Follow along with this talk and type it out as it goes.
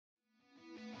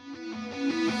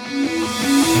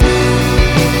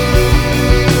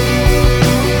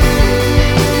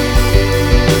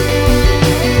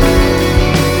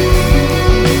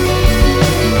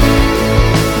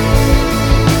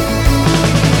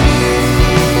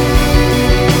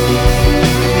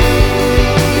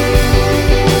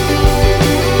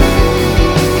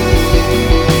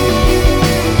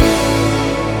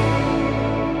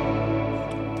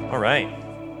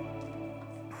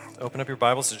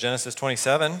Bibles to Genesis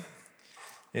 27.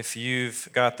 If you've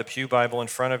got the Pew Bible in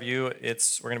front of you, we're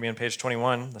going to be on page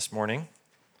 21 this morning.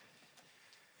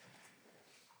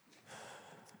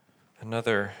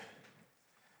 Another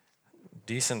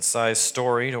decent-sized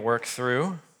story to work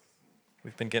through.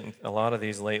 We've been getting a lot of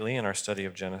these lately in our study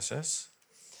of Genesis.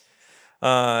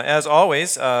 As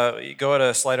always, go to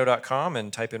slido.com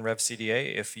and type in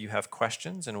RevCDA if you have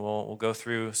questions, and we'll go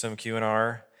through some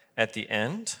Q&R at the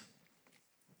end.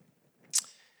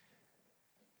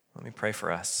 Let me pray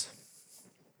for us.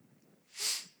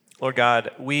 Lord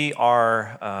God, we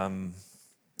are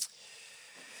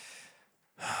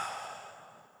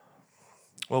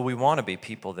we want to be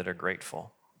people that are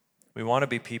grateful. We want to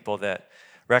be people that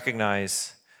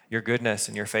recognize your goodness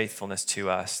and your faithfulness to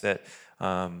us, that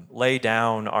lay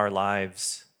down our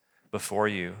lives before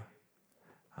you.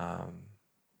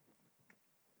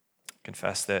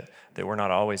 Confess that we're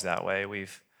not always that way.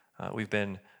 We've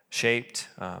been shaped.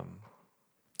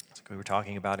 We were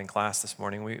talking about in class this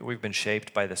morning, we've been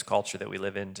shaped by this culture that we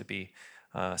live in to be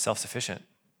self-sufficient,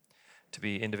 to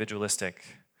be individualistic,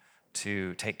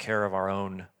 to take care of our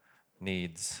own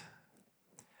needs.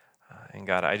 And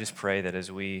God, I just pray that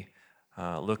as we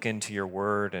look into your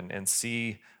word and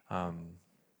see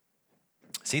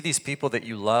these people that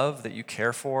you love, that you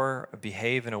care for,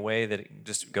 behave in a way that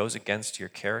just goes against your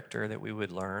character, that we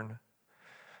would learn,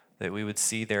 that we would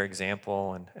see their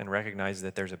example and recognize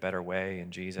that there's a better way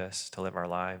in Jesus to live our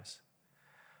lives.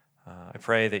 I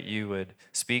pray that you would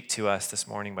speak to us this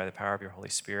morning by the power of your Holy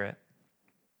Spirit.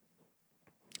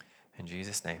 In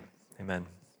Jesus' name, amen.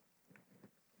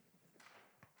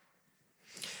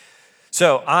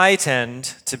 So I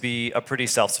tend to be a pretty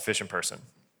self-sufficient person.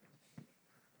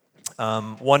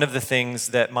 One of the things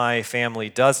that my family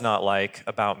does not like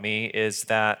about me is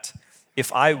that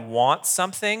if I want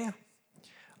something,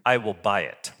 I will buy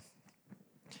it.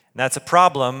 And that's a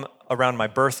problem around my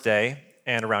birthday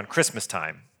and around Christmas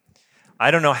time.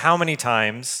 I don't know how many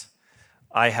times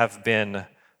I have been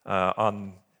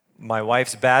on my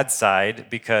wife's bad side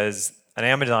because an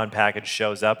Amazon package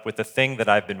shows up with the thing that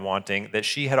I've been wanting that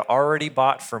she had already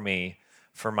bought for me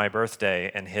for my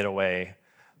birthday and hid away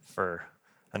for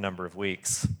a number of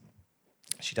weeks.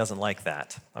 She doesn't like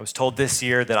that. I was told this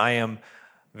year that I am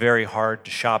very hard to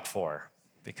shop for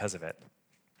because of it.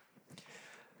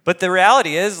 But the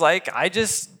reality is,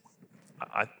 that's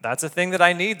a thing that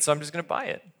I need, so I'm just going to buy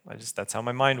it. That's how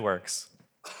my mind works.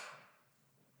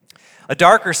 A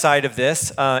darker side of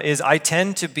this is I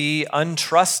tend to be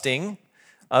untrusting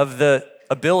of the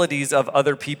abilities of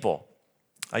other people.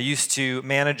 I used to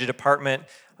manage a department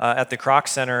at the Kroc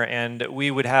Center, and we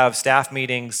would have staff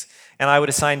meetings, and I would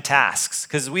assign tasks,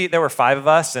 because there were 5 of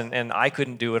us, and I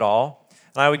couldn't do it all.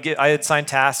 And I had assigned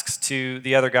tasks to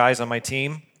the other guys on my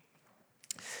team.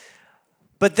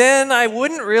 But then I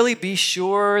wouldn't really be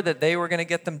sure that they were going to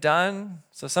get them done.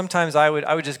 So sometimes I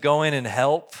would just go in and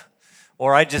help,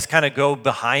 or I'd just kind of go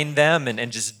behind them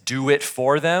and just do it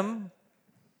for them.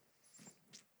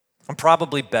 I'm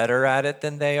probably better at it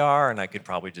than they are, and I could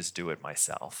probably just do it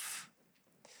myself.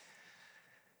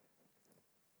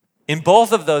 In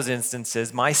both of those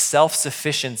instances, my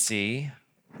self-sufficiency,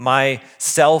 my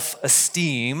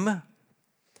self-esteem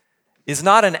is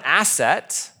not an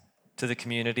asset to the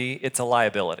community, it's a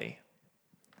liability.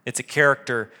 It's a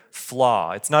character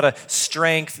flaw. It's not a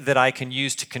strength that I can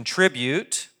use to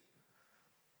contribute,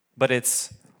 but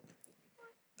it's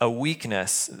a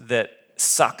weakness that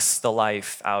sucks the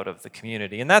life out of the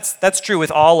community. And that's true with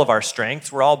all of our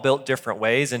strengths. We're all built different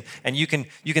ways, and you can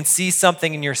see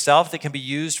something in yourself that can be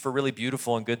used for really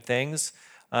beautiful and good things,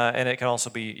 and it can also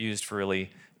be used for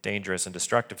really dangerous and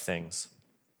destructive things.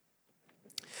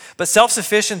 But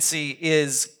self-sufficiency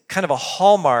is kind of a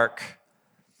hallmark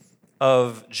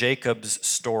of Jacob's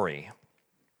story.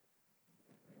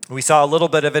 We saw a little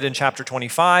bit of it in chapter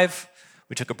 25.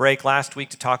 We took a break last week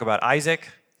to talk about Isaac,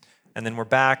 and then we're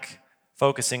back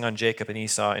focusing on Jacob and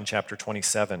Esau in chapter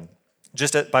 27.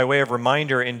 Just by way of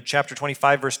reminder, in chapter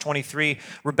 25, verse 23,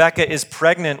 Rebekah is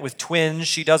pregnant with twins.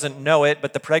 She doesn't know it,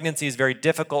 but the pregnancy is very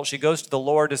difficult. She goes to the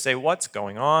Lord to say, "What's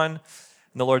going on?"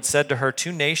 And the Lord said to her,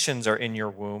 2 nations are in your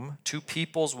womb. 2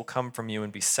 peoples will come from you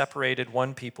and be separated.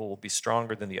 1 people will be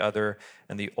stronger than the other,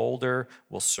 and the older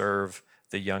will serve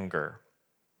the younger.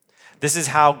 This is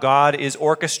how God is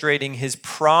orchestrating his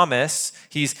promise.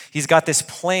 He's got this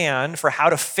plan for how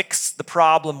to fix the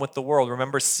problem with the world.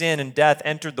 Remember, sin and death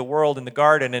entered the world in the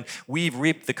garden, and we've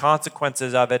reaped the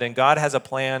consequences of it, and God has a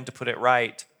plan to put it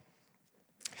right.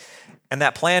 And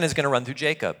that plan is going to run through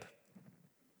Jacob.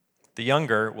 The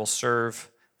younger will serve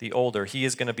the older. He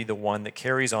is going to be the one that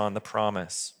carries on the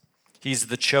promise. He's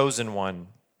the chosen one.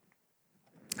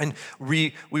 And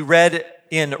we read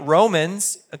in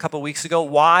Romans a couple weeks ago,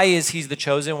 why is he the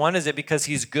chosen one? Is it because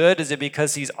he's good? Is it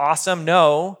because he's awesome?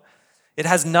 No, it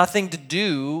has nothing to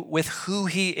do with who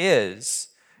he is.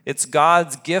 It's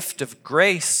God's gift of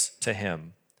grace to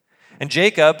him. And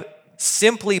Jacob,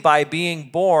 simply by being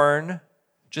born,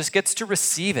 just gets to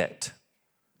receive it.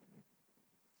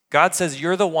 God says,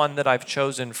 you're the one that I've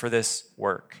chosen for this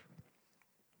work.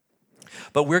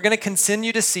 But we're going to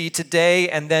continue to see today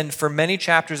and then for many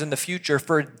chapters in the future,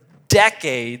 for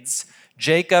decades,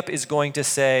 Jacob is going to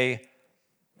say,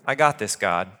 I got this,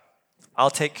 God. I'll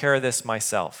take care of this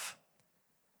myself.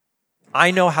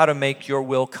 I know how to make your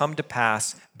will come to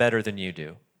pass better than you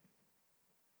do.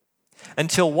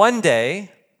 Until one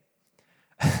day,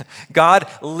 God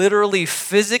literally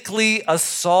physically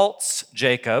assaults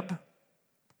Jacob,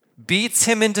 beats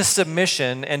him into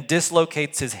submission, and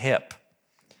dislocates his hip.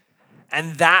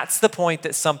 And that's the point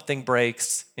that something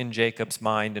breaks in Jacob's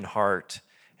mind and heart,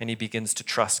 and he begins to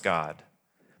trust God.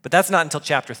 But that's not until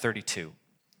chapter 32.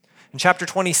 In chapter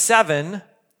 27,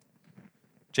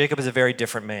 Jacob is a very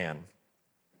different man.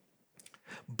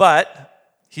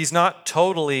 But he's not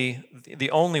totally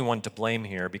the only one to blame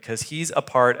here, because he's a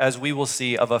part, as we will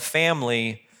see, of a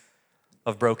family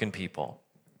of broken people,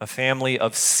 a family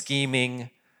of scheming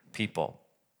people.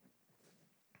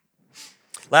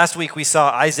 Last week we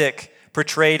saw Isaac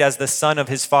portrayed as the son of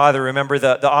his father. Remember,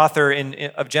 the author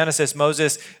of Genesis,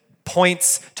 Moses,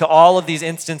 points to all of these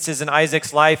instances in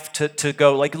Isaac's life to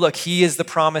go like, look, he is the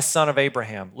promised son of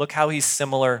Abraham. Look how he's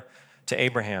similar to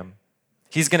Abraham.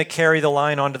 He's going to carry the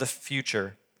line onto the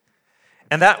future.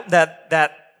 And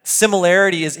that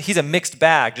similarity is, he's a mixed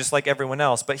bag, just like everyone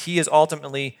else, but he is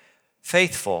ultimately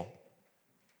faithful.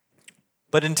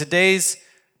 But in today's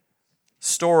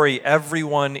story,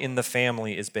 everyone in the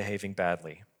family is behaving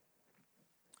badly.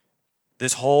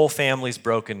 This whole family's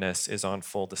brokenness is on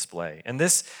full display. And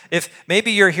this, if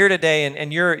maybe you're here today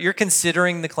and you're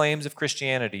considering the claims of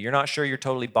Christianity, you're not sure you're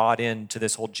totally bought into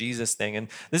this whole Jesus thing. And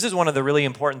this is one of the really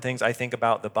important things I think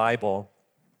about the Bible,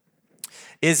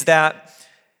 is that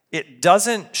it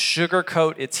doesn't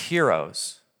sugarcoat its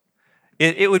heroes.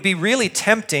 It would be really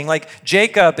tempting, like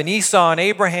Jacob and Esau and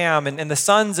Abraham and the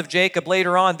sons of Jacob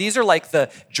later on. These are like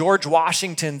the George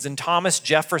Washingtons and Thomas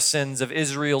Jeffersons of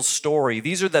Israel's story.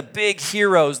 These are the big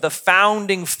heroes, the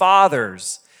founding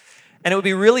fathers. And it would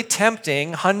be really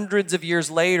tempting hundreds of years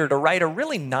later to write a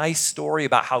really nice story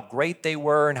about how great they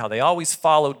were and how they always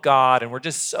followed God and were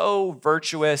just so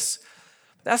virtuous.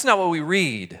 That's not what we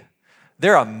read.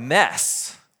 They're a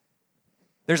mess.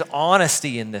 There's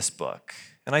honesty in this book.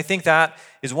 And I think that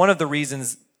is one of the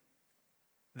reasons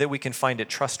that we can find it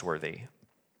trustworthy.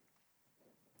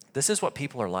 This is what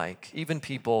people are like, even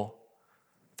people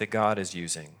that God is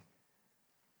using.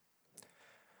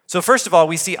 So first of all,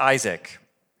 we see Isaac.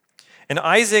 And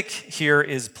Isaac here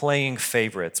is playing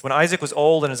favorites. When Isaac was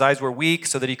old and his eyes were weak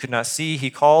so that he could not see,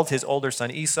 he called his older son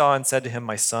Esau and said to him,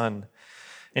 "My son."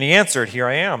 And he answered, "Here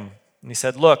I am." And he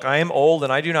said, "Look, I am old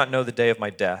and I do not know the day of my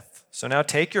death. So now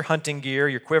take your hunting gear,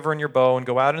 your quiver and your bow, and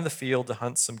go out in the field to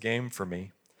hunt some game for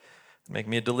me. Make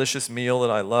me a delicious meal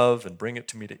that I love and bring it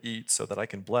to me to eat so that I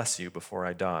can bless you before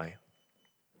I die."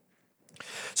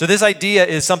 So this idea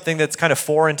is something that's kind of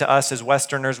foreign to us as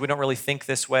Westerners. We don't really think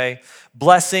this way.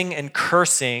 Blessing and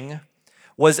cursing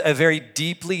was a very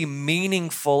deeply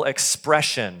meaningful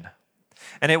expression.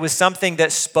 And it was something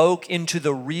that spoke into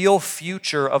the real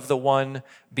future of the one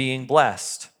being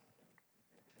blessed.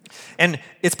 And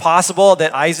it's possible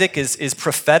that Isaac is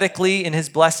prophetically in his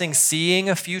blessing seeing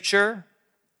a future.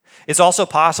 It's also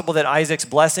possible that Isaac's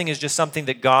blessing is just something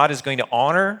that God is going to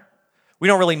honor. We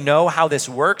don't really know how this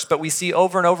works, but we see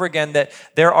over and over again that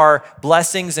there are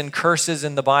blessings and curses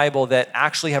in the Bible that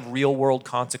actually have real world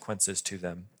consequences to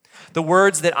them. The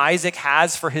words that Isaac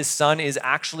has for his son is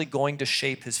actually going to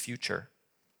shape his future.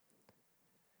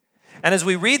 And as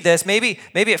we read this, maybe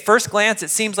at first glance, it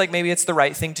seems like maybe it's the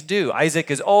right thing to do.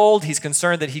 Isaac is old, he's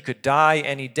concerned that he could die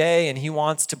any day, and he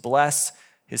wants to bless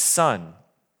his son.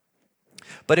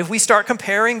 But if we start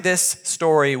comparing this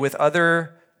story with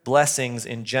other blessings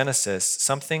in Genesis,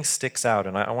 something sticks out,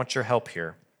 and I want your help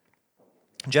here.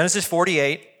 In Genesis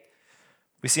 48,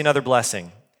 we see another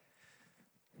blessing.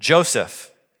 Joseph,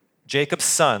 Jacob's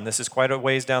son, this is quite a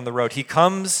ways down the road. He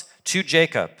comes to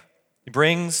Jacob. He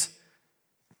brings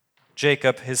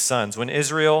Jacob his sons. When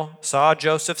Israel saw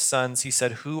Joseph's sons, he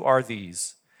said, "Who are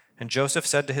these?" And Joseph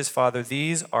said to his father,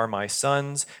 "These are my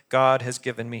sons. God has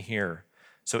given me here."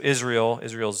 So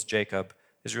Israel's Jacob,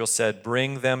 Israel said,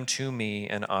 "Bring them to me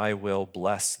and I will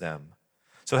bless them."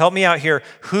 So help me out here.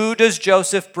 Who does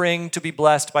Joseph bring to be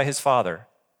blessed by his father?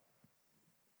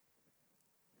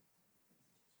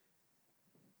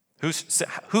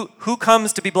 Who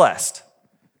comes to be blessed?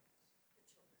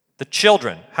 The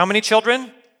children. How many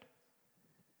children?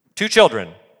 2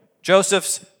 children.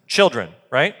 Joseph's children,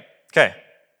 right? Okay,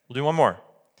 we'll do one more.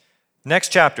 Next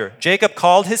chapter. Jacob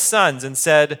called his sons and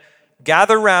said,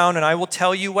 "Gather round, and I will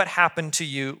tell you what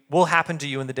will happen to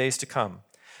you in the days to come.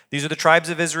 These are the tribes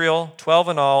of Israel, 12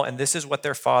 in all, and this is what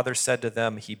their father said to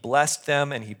them. He blessed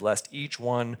them, and he blessed each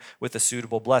one with a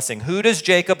suitable blessing." Who does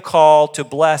Jacob call to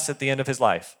bless at the end of his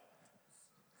life?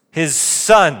 His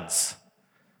sons.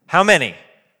 How many?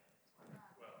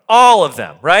 All of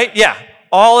them, right? Yeah,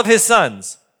 all of his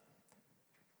sons.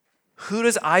 Who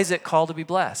does Isaac call to be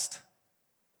blessed?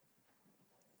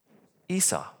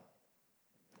 Esau.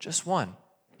 Just one.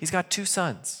 He's got 2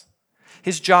 sons.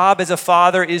 His job as a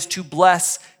father is to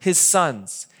bless his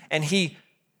sons, and he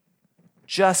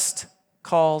just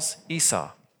calls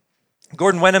Esau.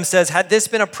 Gordon Wenham says, "Had this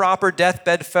been a proper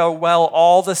deathbed farewell,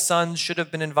 all the sons should have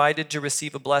been invited to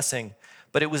receive a blessing,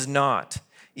 but it was not.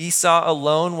 Esau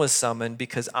alone was summoned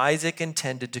because Isaac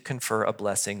intended to confer a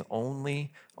blessing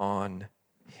only on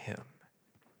him."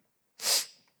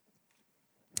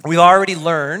 We've already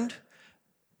learned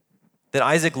that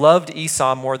Isaac loved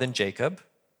Esau more than Jacob.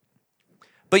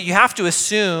 But you have to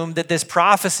assume that this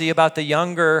prophecy about the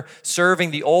younger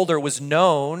serving the older was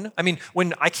known. I mean,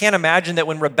 I can't imagine that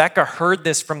when Rebekah heard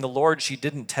this from the Lord, she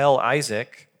didn't tell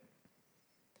Isaac.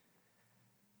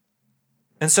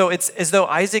 And so it's as though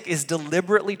Isaac is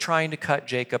deliberately trying to cut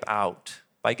Jacob out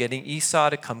by getting Esau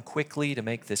to come quickly to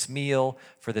make this meal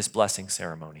for this blessing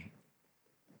ceremony.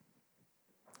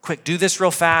 Quick, do this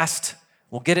real fast.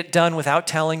 We'll get it done without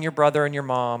telling your brother and your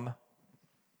mom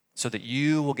so that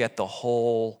you will get the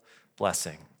whole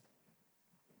blessing.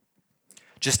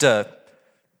 Just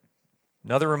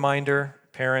another reminder,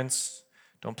 parents,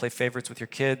 don't play favorites with your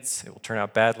kids. It will turn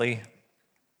out badly.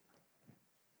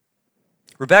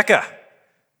 Rebekah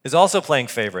is also playing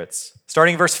favorites.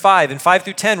 Starting in verse 5, in 5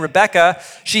 through 10, Rebekah,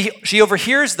 she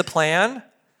overhears the plan,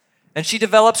 and she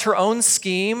develops her own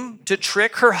scheme to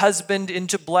trick her husband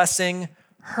into blessing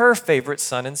her favorite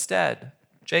son instead,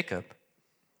 Jacob.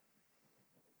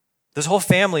 This whole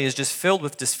family is just filled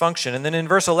with dysfunction. And then in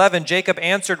verse 11, Jacob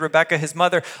answered Rebekah, his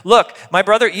mother, "Look, my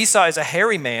brother Esau is a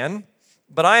hairy man,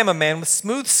 but I am a man with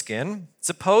smooth skin.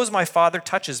 Suppose my father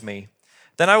touches me.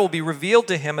 Then I will be revealed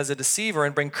to him as a deceiver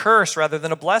and bring curse rather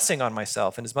than a blessing on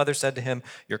myself." And his mother said to him,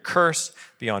 "Your curse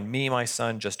be on me, my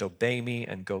son. Just obey me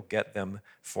and go get them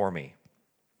for me."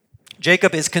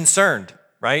 Jacob is concerned,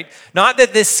 right? Not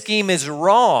that this scheme is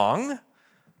wrong,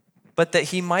 but that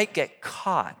he might get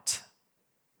caught.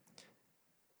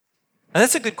 And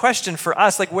that's a good question for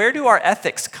us. Like, where do our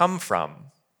ethics come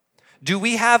from? Do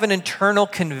we have an internal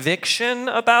conviction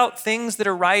about things that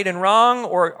are right and wrong,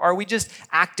 or are we just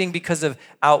acting because of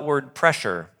outward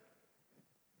pressure?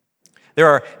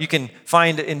 You can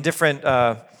find in different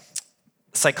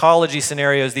psychology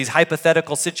scenarios these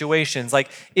hypothetical situations.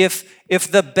 Like if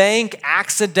the bank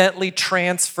accidentally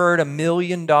transferred $1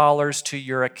 million to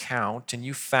your account and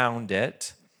you found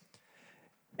it,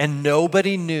 and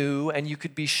nobody knew, and you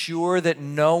could be sure that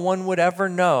no one would ever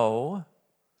know,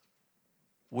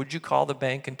 would you call the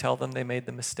bank and tell them they made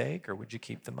the mistake, or would you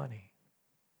keep the money?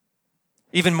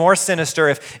 Even more sinister,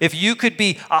 if you could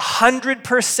be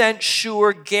 100%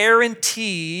 sure,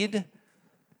 guaranteed,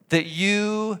 that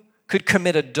you could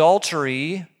commit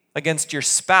adultery against your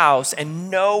spouse and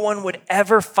no one would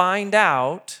ever find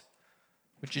out,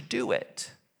 would you do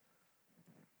it?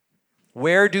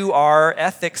 Where do our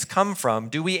ethics come from?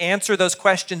 Do we answer those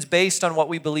questions based on what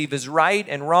we believe is right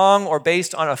and wrong, or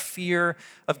based on a fear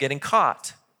of getting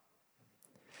caught?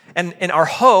 And our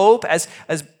hope as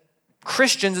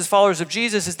Christians, as followers of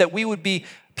Jesus, is that we would be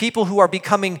people who are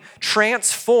becoming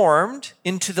transformed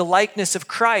into the likeness of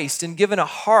Christ and given a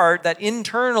heart that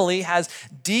internally has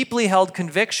deeply held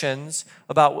convictions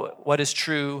about what is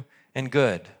true and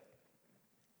good.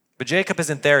 But Jacob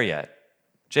isn't there yet.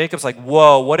 Jacob's like,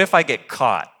 whoa, what if I get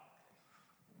caught?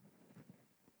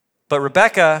 But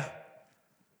Rebekah,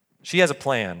 she has a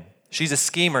plan. She's a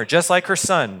schemer, just like her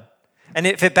son. And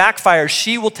if it backfires,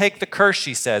 she will take the curse,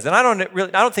 she says. And I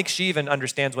don't think she even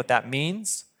understands what that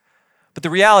means. But the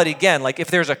reality, again, like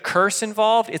if there's a curse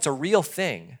involved, it's a real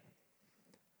thing.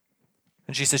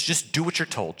 And she says, just do what you're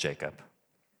told, Jacob.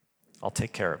 I'll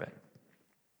take care of it.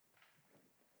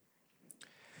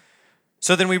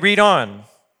 So then we read on.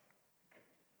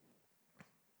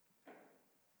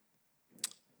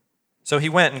 So he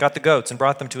went and got the goats and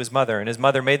brought them to his mother, and his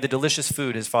mother made the delicious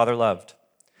food his father loved.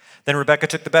 Then Rebekah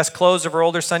took the best clothes of her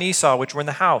older son Esau, which were in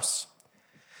the house,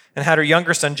 and had her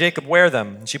younger son Jacob wear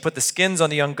them. And she put the skins on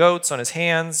the young goats, on his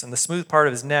hands, and the smooth part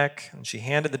of his neck, and she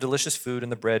handed the delicious food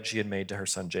and the bread she had made to her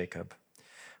son Jacob.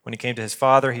 When he came to his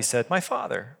father, he said, "My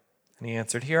father." And he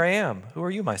answered, "Here I am. Who are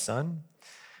you, my son?"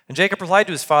 And Jacob replied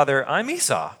to his father, "I'm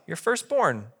Esau, your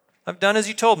firstborn. I've done as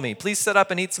you told me. Please set up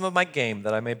and eat some of my game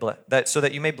so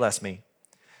that you may bless me."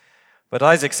 But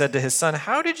Isaac said to his son,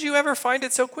 "How did you ever find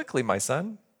it so quickly, my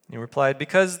son?" He replied,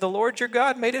 "Because the Lord your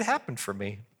God made it happen for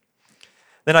me."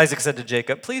 Then Isaac said to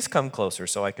Jacob, "Please come closer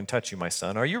so I can touch you, my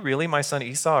son. Are you really my son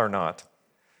Esau or not?"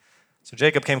 So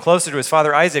Jacob came closer to his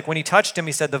father Isaac. When he touched him,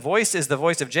 he said, "The voice is the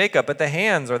voice of Jacob, but the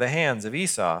hands are the hands of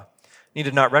Esau." He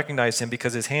did not recognize him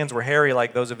because his hands were hairy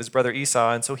like those of his brother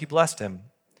Esau, and so he blessed him.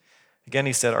 Again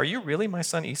he said, "Are you really my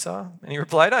son Esau?" And he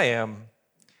replied, "I am."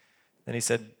 Then he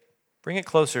said, "Bring it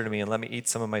closer to me and let me eat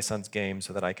some of my son's game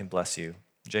so that I can bless you."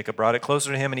 Jacob brought it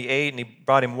closer to him, and he ate, and he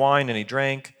brought him wine, and he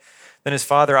drank. Then his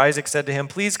father Isaac said to him,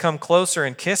 "Please come closer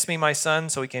and kiss me, my son."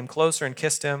 So he came closer and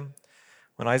kissed him.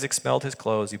 When Isaac smelled his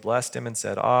clothes, he blessed him and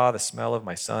said, "Ah, the smell of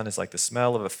my son is like the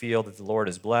smell of a field that the Lord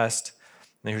has blessed."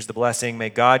 And here's the blessing: "May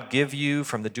God give you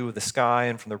from the dew of the sky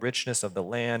and from the richness of the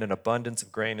land an abundance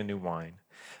of grain and new wine.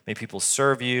 May people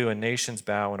serve you and nations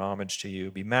bow in homage to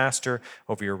you. Be master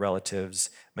over your relatives.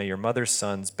 May your mother's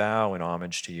sons bow in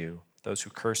homage to you. Those who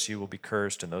curse you will be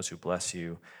cursed, and those who bless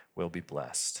you will be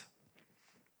blessed."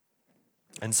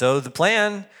 And so the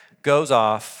plan goes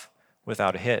off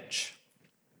without a hitch.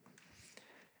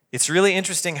 It's really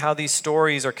interesting how these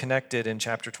stories are connected in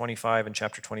chapter 25 and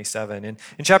chapter 27. In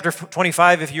chapter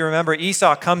 25, if you remember,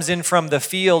 Esau comes in from the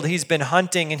field. He's been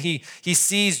hunting, and he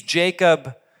sees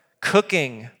Jacob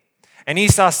cooking. And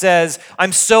Esau says,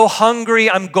 "I'm so hungry,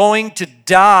 I'm going to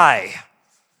die."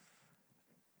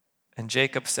 And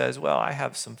Jacob says, "Well, I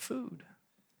have some food.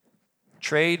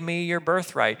 Trade me your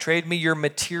birthright. Trade me your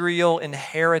material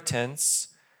inheritance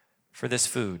for this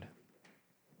food."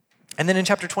 And then in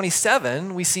chapter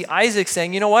 27, we see Isaac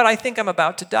saying, "You know what? I think I'm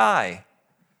about to die.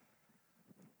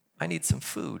 I need some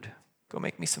food. Go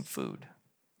make me some food."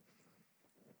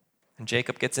 And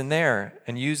Jacob gets in there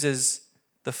and uses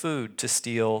the food to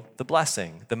steal the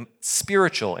blessing, the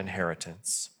spiritual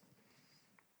inheritance.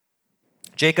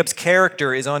 Jacob's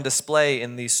character is on display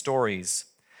in these stories.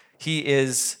 He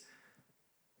is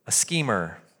a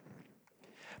schemer.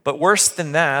 But worse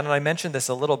than that, and I mentioned this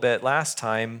a little bit last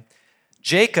time,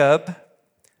 Jacob,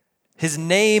 his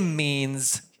name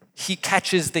means he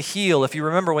catches the heel. If you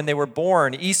remember when they were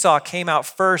born, Esau came out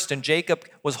first and Jacob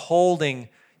was holding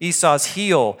Esau's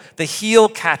heel, the heel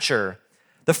catcher.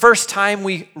 The first time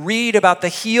we read about the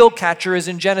heel catcher is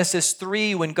in Genesis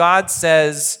 3 when God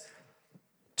says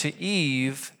to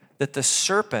Eve that the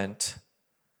serpent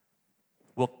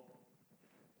will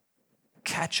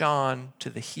catch on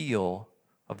to the heel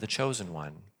of the chosen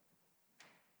one.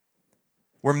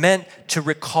 We're meant to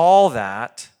recall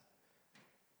that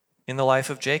in the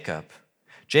life of Jacob.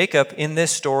 Jacob, in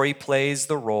this story, plays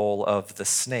the role of the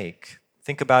snake.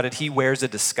 Think about it. He wears a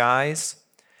disguise.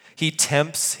 He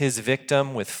tempts his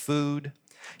victim with food.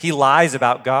 He lies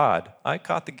about God. "I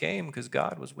caught the game because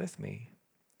God was with me."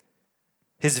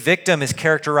 His victim is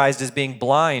characterized as being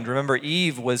blind. Remember,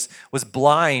 Eve was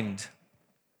blind.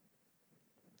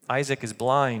 Isaac is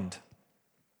blind.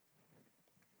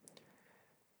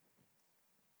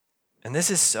 And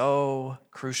this is so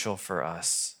crucial for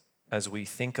us as we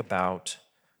think about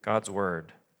God's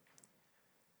word.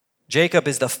 Jacob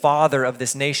is the father of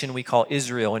this nation we call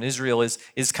Israel, and Israel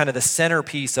is kind of the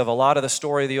centerpiece of a lot of the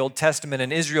story of the Old Testament,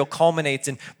 and Israel culminates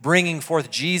in bringing forth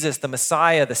Jesus, the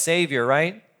Messiah, the Savior,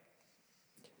 right?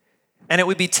 And it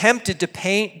would be tempted to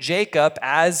paint Jacob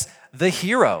as the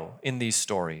hero in these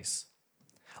stories.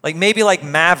 Maybe like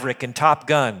Maverick in Top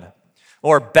Gun,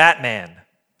 or Batman.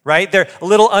 Right? They're a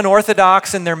little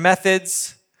unorthodox in their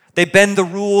methods. They bend the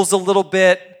rules a little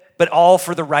bit, but all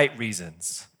for the right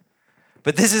reasons.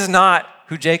 But this is not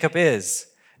who Jacob is.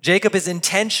 Jacob is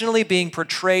intentionally being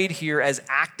portrayed here as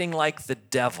acting like the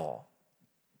devil.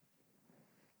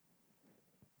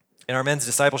 In our men's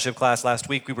discipleship class last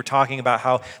week, we were talking about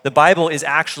how the Bible is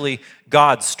actually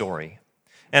God's story.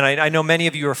 And I know many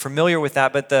of you are familiar with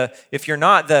that, but if you're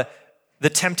not, the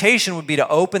temptation would be to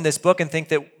open this book and think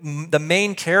that the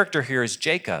main character here is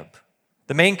Jacob.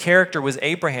 The main character was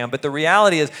Abraham, but the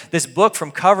reality is this book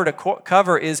from cover to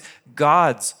cover is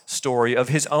God's story of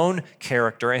his own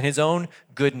character and his own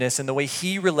goodness and the way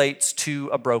he relates to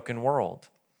a broken world.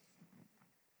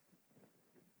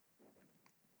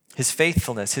 His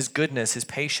faithfulness, his goodness, his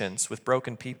patience with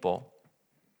broken people.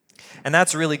 And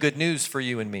that's really good news for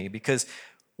you and me because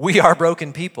we are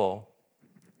broken people.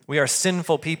 We are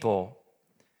sinful people.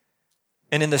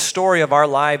 And in the story of our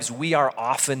lives, we are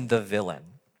often the villain.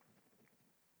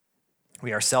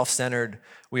 We are self-centered,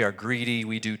 we are greedy,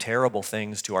 we do terrible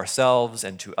things to ourselves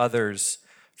and to others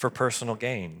for personal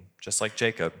gain, just like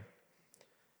Jacob.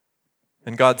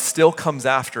 And God still comes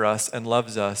after us and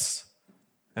loves us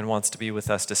and wants to be with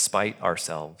us despite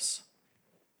ourselves.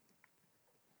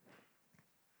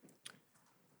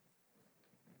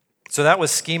 So that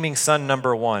was scheming son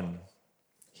number one.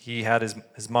 He had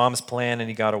his mom's plan and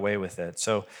he got away with it.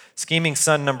 So scheming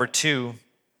son number two,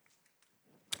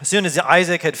 as soon as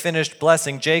Isaac had finished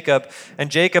blessing Jacob,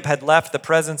 and Jacob had left the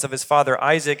presence of his father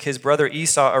Isaac, his brother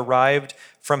Esau arrived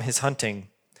from his hunting.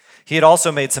 He had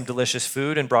also made some delicious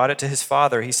food and brought it to his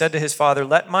father. He said to his father,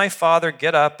 "Let my father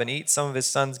get up and eat some of his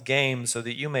son's game so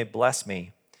that you may bless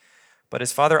me." But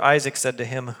his father Isaac said to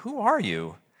him, "Who are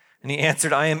you?" And he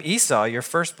answered, "I am Esau, your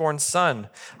firstborn son."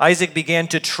 Isaac began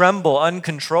to tremble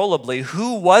uncontrollably.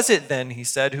 "Who was it then," he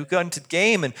said, "who hunted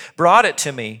game and brought it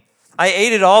to me? I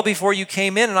ate it all before you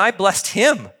came in, and I blessed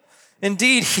him.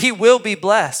 Indeed, he will be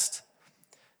blessed."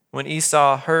 When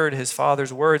Esau heard his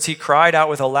father's words, he cried out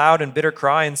with a loud and bitter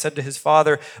cry and said to his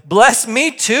father, "Bless me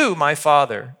too, my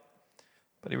father."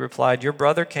 But he replied, "Your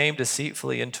brother came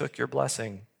deceitfully and took your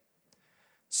blessing."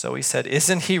 So he said,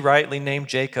 "Isn't he rightly named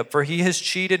Jacob? For he has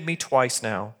cheated me twice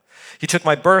now. He took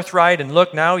my birthright, and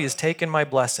look, now he has taken my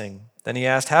blessing." Then he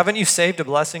asked, "Haven't you saved a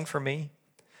blessing for me?"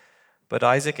 But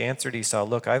Isaac answered Esau,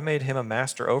 "Look, I've made him a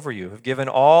master over you, have given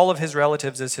all of his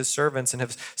relatives as his servants, and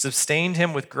have sustained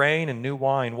him with grain and new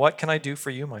wine. What can I do for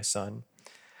you, my son?"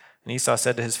 And Esau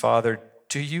said to his father,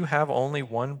 "Do you have only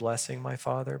one blessing, my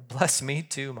father? Bless me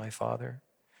too, my father."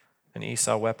 And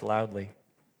Esau wept loudly.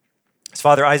 His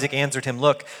father Isaac answered him,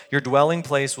 "Look, your dwelling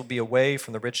place will be away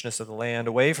from the richness of the land,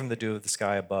 away from the dew of the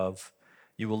sky above.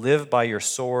 You will live by your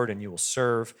sword, and you will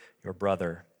serve your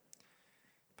brother.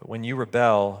 But when you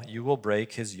rebel, you will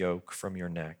break his yoke from your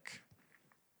neck."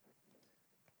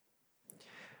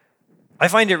 I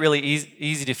find it really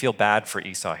easy to feel bad for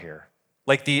Esau here.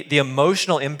 Like the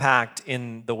emotional impact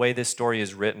in the way this story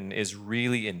is written is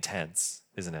really intense,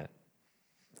 isn't it?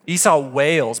 Esau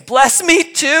wails, "Bless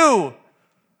me too!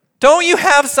 Don't you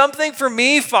have something for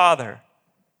me, Father?"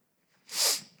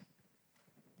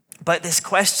 But this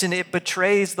question, it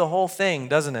betrays the whole thing,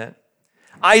 doesn't it?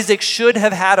 Isaac should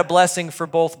have had a blessing for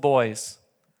both boys.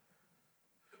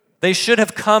 They should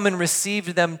have come and received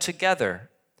them together.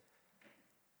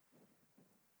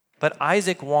 But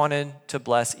Isaac wanted to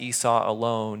bless Esau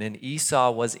alone, and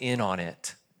Esau was in on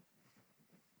it.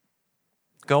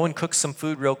 "Go and cook some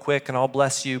food real quick, and I'll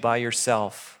bless you by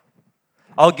yourself.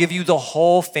 I'll give you the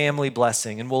whole family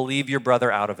blessing, and we'll leave your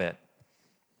brother out of it."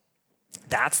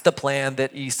 That's the plan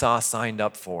that Esau signed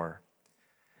up for.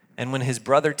 And when his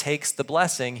brother takes the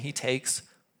blessing, he takes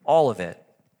all of it.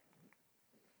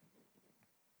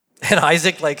 And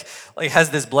Isaac has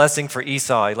this blessing for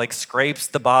Esau. He scrapes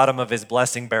the bottom of his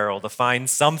blessing barrel to find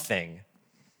something,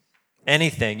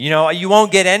 anything. You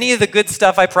won't get any of the good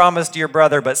stuff I promised to your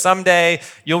brother, but someday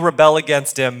you'll rebel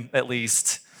against him at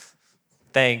least.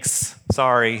 Thanks,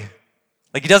 sorry.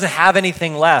 He doesn't have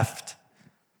anything left.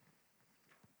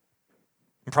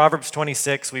 In Proverbs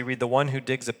 26, we read, "The one who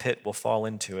digs a pit will fall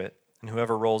into it, and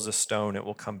whoever rolls a stone, it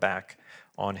will come back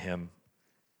on him."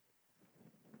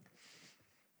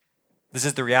 This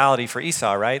is the reality for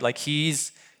Esau, right?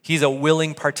 He's a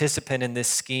willing participant in this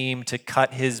scheme to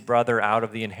cut his brother out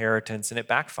of the inheritance, and it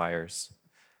backfires.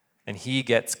 And he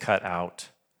gets cut out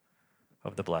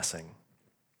of the blessing.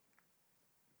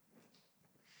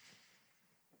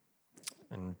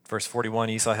 In verse 41,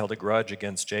 Esau held a grudge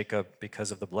against Jacob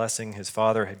because of the blessing his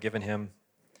father had given him.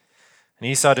 And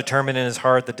Esau determined in his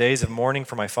heart, "The days of mourning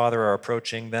for my father are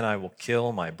approaching, then I will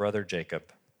kill my brother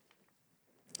Jacob."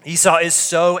 Esau is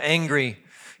so angry,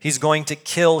 he's going to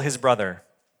kill his brother.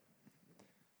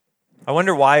 I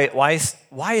wonder why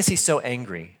is he so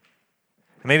angry?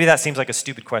 Maybe that seems like a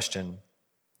stupid question.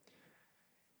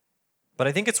 But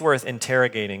I think it's worth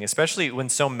interrogating, especially when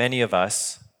so many of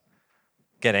us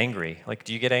get angry.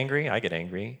 Do you get angry? I get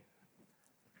angry.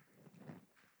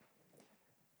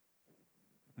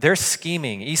 They're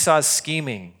scheming. Esau's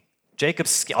scheming.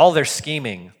 Jacob's all their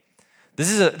scheming. This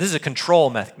is a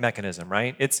control mechanism,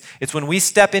 right? It's when we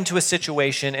step into a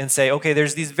situation and say, okay,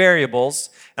 there's these variables,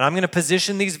 and I'm going to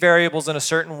position these variables in a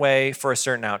certain way for a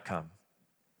certain outcome.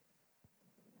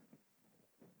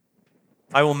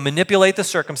 I will manipulate the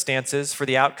circumstances for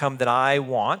the outcome that I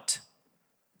want,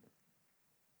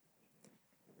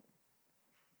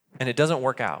 and it doesn't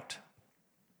work out.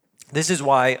 This is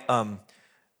why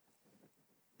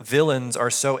villains are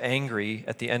so angry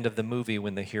at the end of the movie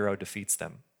when the hero defeats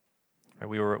them.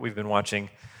 We've been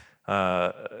watching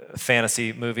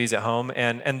fantasy movies at home.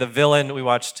 And the villain, we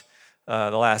watched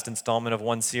the last installment of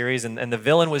one series, and the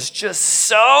villain was just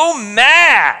so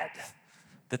mad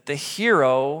that the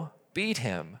hero beat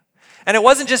him. And it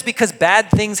wasn't just because bad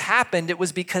things happened, it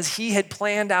was because he had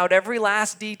planned out every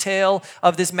last detail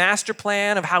of this master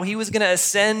plan of how he was going to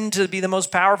ascend to be the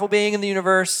most powerful being in the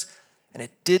universe, and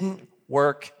it didn't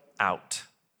work out.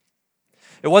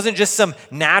 It wasn't just some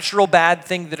natural bad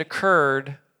thing that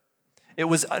occurred, it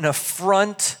was an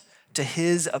affront to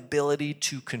his ability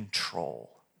to control.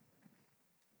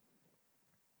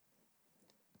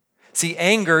 See,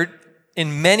 anger,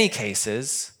 in many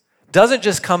cases, doesn't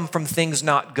just come from things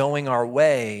not going our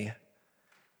way.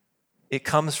 It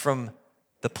comes from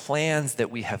the plans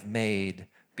that we have made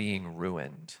being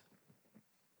ruined.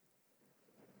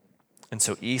 And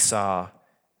so Esau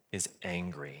is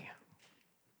angry.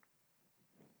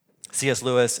 C.S.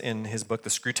 Lewis, in his book, The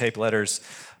Screwtape Letters,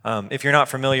 if you're not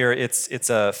familiar, it's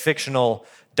a fictional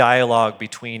dialogue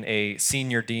between a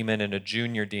senior demon and a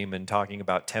junior demon talking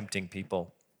about tempting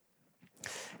people.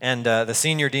 And the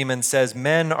senior demon says,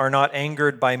 "Men are not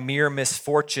angered by mere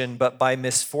misfortune, but by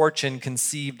misfortune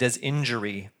conceived as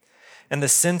injury. And the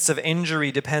sense of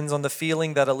injury depends on the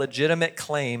feeling that a legitimate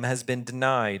claim has been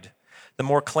denied. The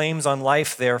more claims on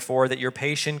life, therefore, that your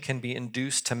patient can be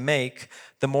induced to make,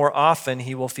 the more often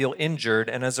he will feel injured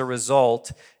and, as a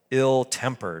result,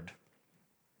 ill-tempered."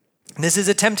 This is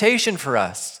a temptation for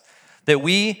us, that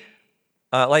we,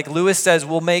 like Lewis says,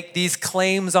 will make these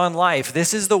claims on life.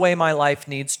 This is the way my life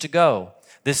needs to go.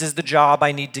 This is the job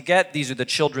I need to get. These are the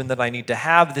children that I need to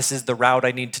have. This is the route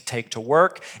I need to take to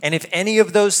work. And if any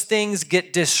of those things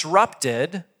get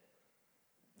disrupted,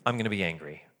 I'm going to be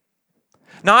angry.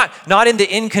 Not in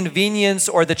the inconvenience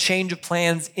or the change of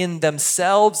plans in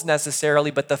themselves necessarily,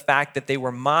 but the fact that they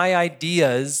were my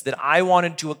ideas that I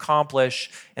wanted to accomplish,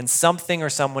 and something or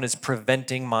someone is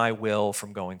preventing my will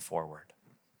from going forward.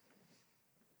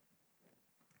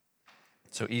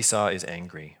 So Esau is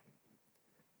angry.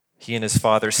 He and his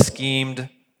father schemed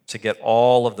to get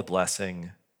all of the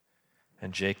blessing,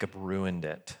 and Jacob ruined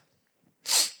it.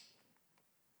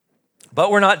 But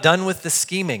we're not done with the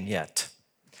scheming yet.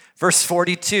 Verse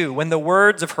 42, when the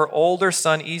words of her older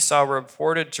son Esau were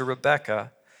reported to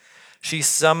Rebekah, she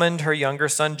summoned her younger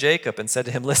son Jacob and said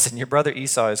to him, "Listen, your brother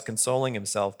Esau is consoling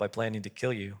himself by planning to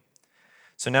kill you.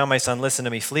 So now, my son, listen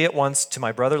to me. Flee at once to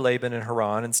my brother Laban in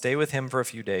Haran and stay with him for a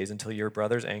few days until your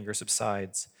brother's anger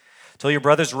subsides, till your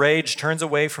brother's rage turns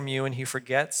away from you and he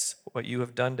forgets what you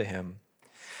have done to him.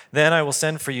 Then I will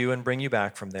send for you and bring you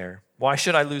back from there. Why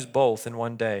should I lose both in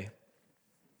one day?"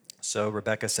 So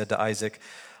Rebekah said to Isaac,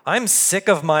 "I'm sick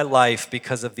of my life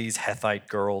because of these Hethite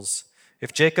girls.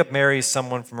 If Jacob marries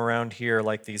someone from around here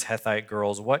like these Hethite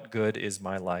girls, what good is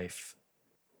my life?"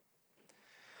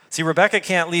 See, Rebekah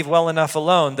can't leave well enough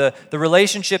alone. The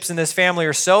relationships in this family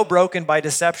are so broken by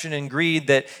deception and greed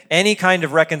that any kind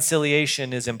of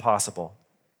reconciliation is impossible.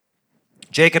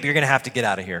 "Jacob, you're going to have to get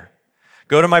out of here.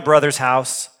 Go to my brother's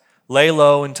house, lay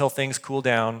low until things cool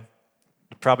down,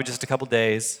 probably just a couple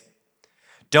days.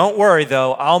 Don't worry,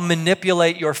 though, I'll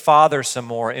manipulate your father some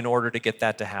more in order to get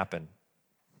that to happen."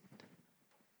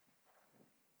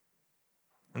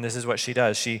 And this is what she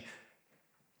does. She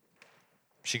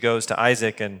goes to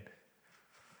Isaac and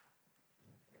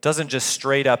doesn't just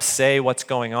straight up say what's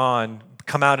going on,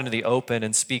 come out into the open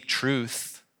and speak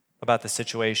truth about the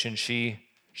situation. She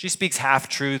speaks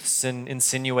half-truths and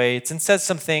insinuates and says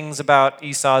some things about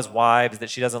Esau's wives that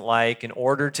she doesn't like in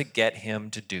order to get him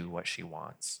to do what she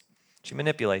wants. She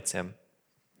manipulates him.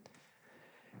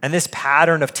 And this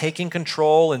pattern of taking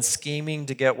control and scheming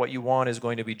to get what you want is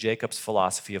going to be Jacob's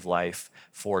philosophy of life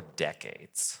for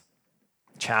decades.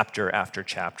 Chapter after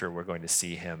chapter, we're going to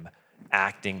see him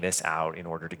acting this out in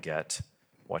order to get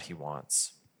what he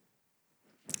wants.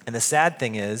 And the sad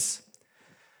thing is,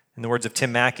 in the words of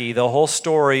Tim Mackey, the whole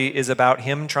story is about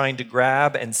him trying to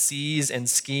grab and seize and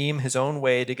scheme his own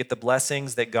way to get the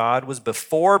blessings that God was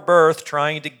before birth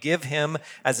trying to give him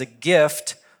as a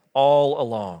gift all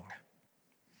along.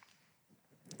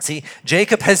 See,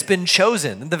 Jacob has been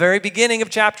chosen. In the very beginning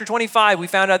of chapter 25, we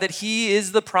found out that he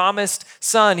is the promised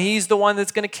son. He's the one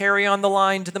that's going to carry on the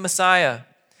line to the Messiah.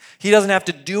 He doesn't have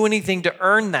to do anything to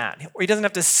earn that. He doesn't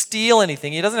have to steal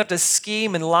anything. He doesn't have to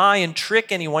scheme and lie and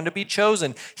trick anyone to be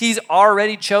chosen. He's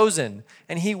already chosen,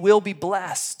 and he will be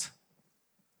blessed.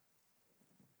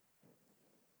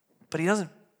 But he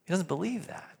doesn't believe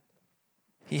that.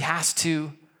 He has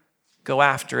to go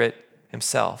after it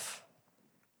himself.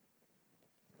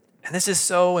 And this is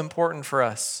so important for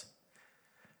us.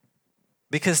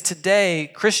 Because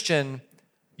today, Christian,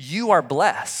 you are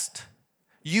blessed.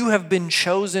 You have been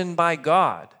chosen by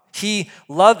God. He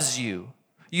loves you.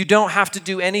 You don't have to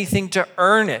do anything to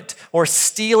earn it or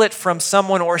steal it from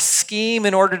someone or scheme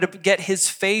in order to get his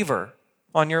favor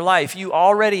on your life. You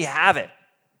already have it.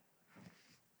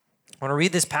 I want to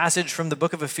read this passage from the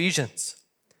book of Ephesians.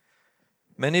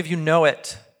 Many of you know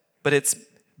it, but it's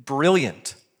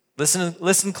brilliant.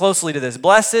 Listen closely to this.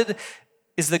 Blessed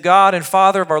is the God and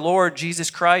Father of our Lord Jesus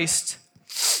Christ,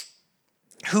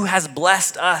 who has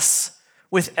blessed us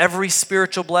with every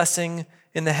spiritual blessing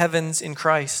in the heavens in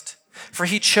Christ. For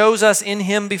he chose us in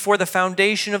him before the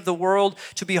foundation of the world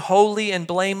to be holy and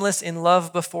blameless in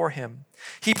love before him.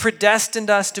 He predestined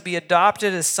us to be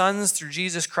adopted as sons through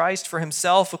Jesus Christ for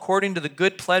himself, according to the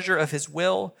good pleasure of his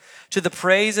will, to the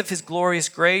praise of his glorious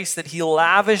grace that he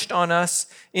lavished on us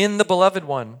in the Beloved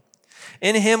One.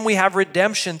 In him we have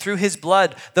redemption through his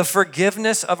blood, the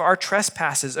forgiveness of our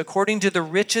trespasses, according to the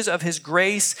riches of his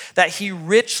grace that he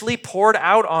richly poured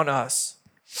out on us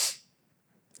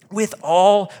with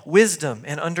all wisdom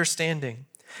and understanding.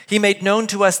 He made known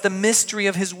to us the mystery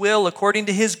of his will according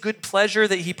to his good pleasure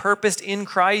that he purposed in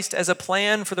Christ as a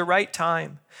plan for the right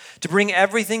time, to bring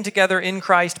everything together in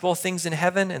Christ, both things in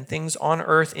heaven and things on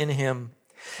earth in him.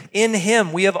 In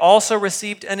him we have also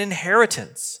received an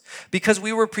inheritance, because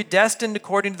we were predestined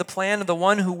according to the plan of the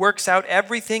one who works out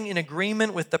everything in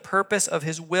agreement with the purpose of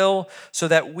his will, so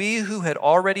that we who had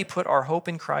already put our hope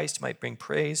in Christ might bring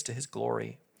praise to his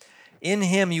glory. In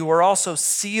him you were also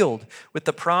sealed with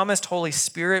the promised Holy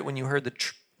Spirit when you heard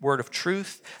the word of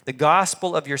truth, the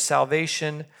gospel of your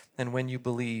salvation, and when you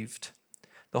believed.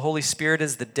 The Holy Spirit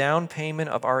is the down payment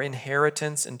of our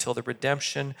inheritance until the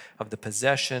redemption of the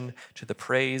possession to the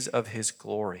praise of his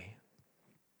glory.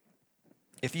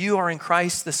 If you are in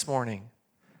Christ this morning,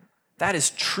 that is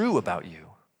true about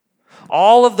you.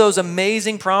 All of those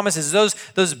amazing promises,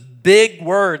 those big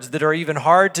words that are even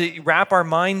hard to wrap our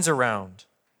minds around,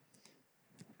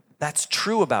 that's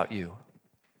true about you.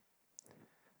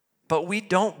 But we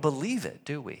don't believe it,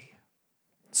 do we?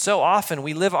 So often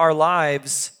we live our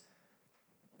lives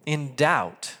in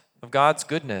doubt of God's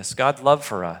goodness, God's love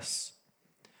for us.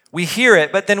 We hear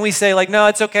it, but then we say, no,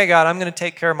 it's okay, God, I'm going to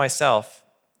take care of myself.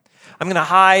 I'm going to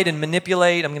hide and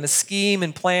manipulate. I'm going to scheme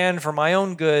and plan for my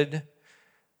own good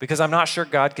because I'm not sure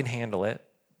God can handle it.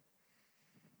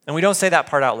 And we don't say that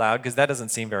part out loud because that doesn't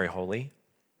seem very holy.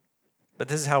 But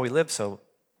this is how we live so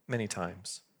many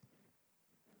times.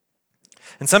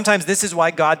 And sometimes this is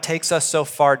why God takes us so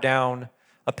far down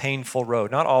a painful road.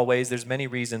 Not always. There's many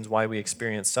reasons why we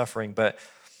experience suffering. But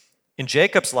in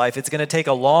Jacob's life, it's going to take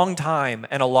a long time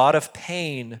and a lot of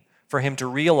pain for him to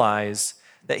realize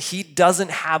that he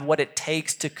doesn't have what it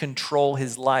takes to control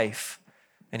his life,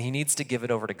 and he needs to give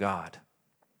it over to God.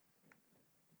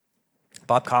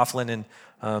 Bob Kauflin,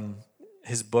 in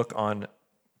his book on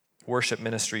worship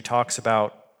ministry, talks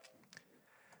about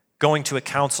going to a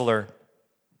counselor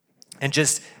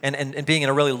and being in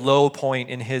a really low point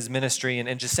in his ministry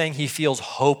and just saying he feels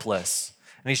hopeless.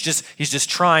 And he's just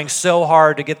trying so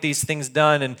hard to get these things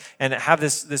done and have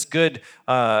this good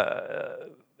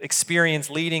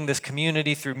experience leading this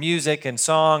community through music and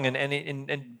song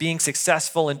and being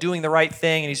successful and doing the right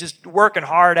thing. And he's just working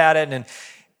hard at it.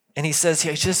 And he says,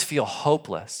 I just feel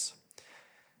hopeless.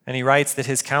 And he writes that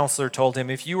his counselor told him,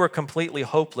 if you were completely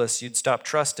hopeless, you'd stop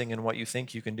trusting in what you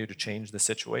think you can do to change the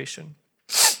situation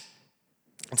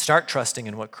and start trusting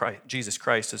in what Jesus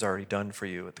Christ has already done for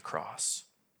you at the cross.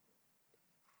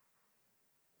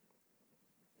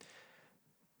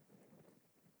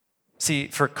 See,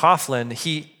 for Kauflin,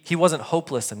 he wasn't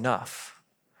hopeless enough.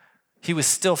 He was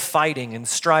still fighting and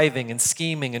striving and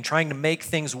scheming and trying to make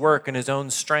things work in his own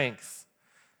strength.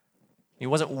 He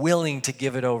wasn't willing to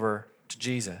give it over to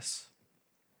Jesus.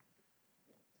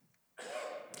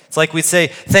 It's like we'd say,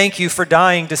 thank you for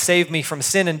dying to save me from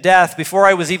sin and death before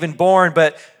I was even born,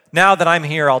 but now that I'm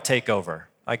here, I'll take over.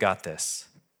 I got this.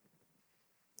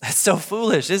 That's so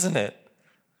foolish, isn't it?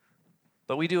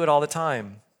 But we do it all the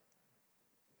time.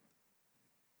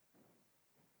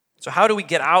 So how do we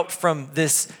get out from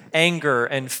this anger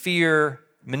and fear,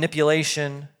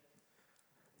 manipulation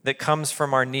that comes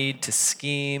from our need to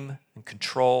scheme and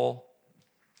control?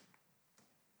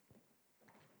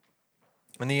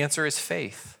 And the answer is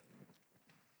faith.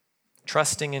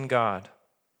 Trusting in God.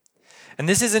 And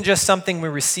this isn't just something we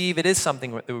receive, it is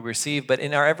something that we receive, but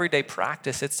in our everyday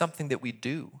practice, it's something that we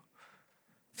do.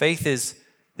 Faith is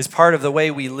part of the way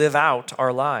we live out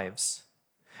our lives.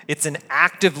 It's an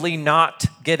actively not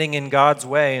getting in God's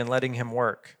way and letting him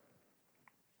work.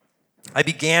 I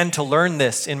began to learn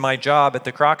this in my job at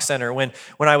the Kroc Center when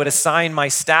I would assign my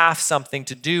staff something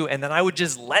to do, and then I would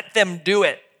just let them do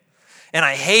it. And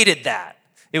I hated that.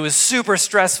 It was super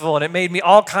stressful and it made me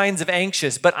all kinds of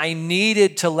anxious, but I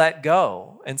needed to let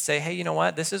go and say, hey, you know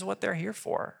what? This is what they're here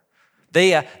for.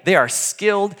 They are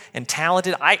skilled and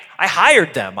talented. I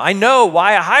hired them. I know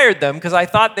why I hired them, because I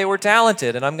thought they were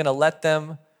talented, and I'm going to let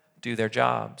them do their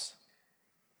jobs.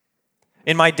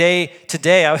 In my day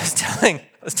today, I was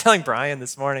telling Brian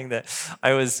this morning that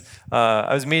I was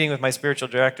meeting with my spiritual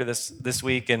director this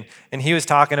week, and he was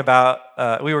talking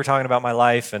about we were talking about my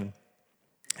life, and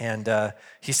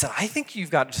he said, I think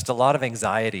you've got just a lot of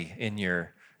anxiety in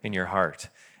your heart.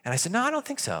 And I said, no, I don't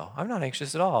think so. I'm not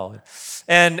anxious at all.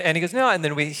 And he goes, no. And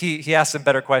then he asked some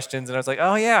better questions, and I was like,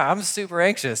 oh yeah, I'm super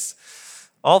anxious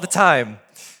all the time.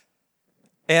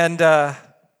 And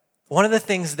one of the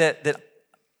things that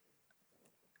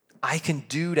I can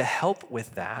do to help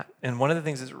with that, and one of the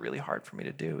things that's really hard for me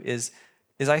to do is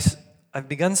I've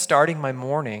begun starting my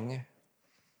morning.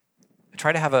 I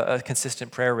try to have a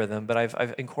consistent prayer rhythm, but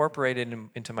I've incorporated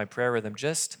into my prayer rhythm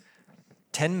just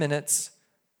 10 minutes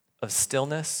of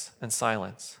stillness and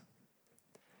silence.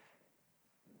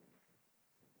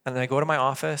 And then I go to my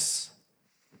office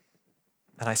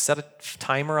and I set a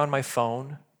timer on my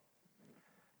phone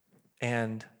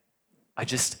and I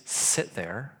just sit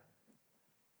there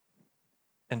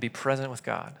and be present with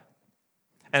God.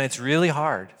 And it's really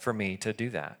hard for me to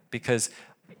do that because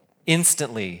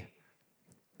instantly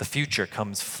the future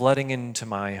comes flooding into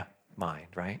my mind,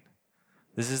 right?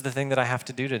 This is the thing that I have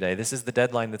to do today. This is the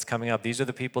deadline that's coming up. These are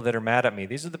the people that are mad at me.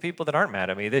 These are the people that aren't mad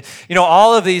at me.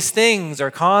 All of these things are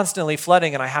constantly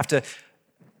flooding, and I have to,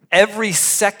 every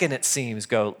second it seems,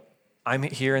 go, I'm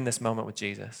here in this moment with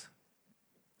Jesus.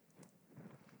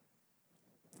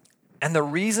 And the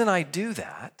reason I do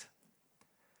that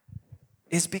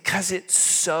is because it's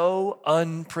so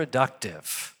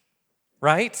unproductive,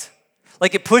 right?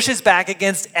 Like it pushes back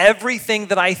against everything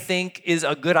that I think is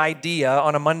a good idea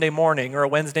on a Monday morning or a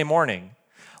Wednesday morning.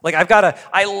 Like I've got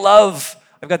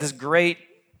this great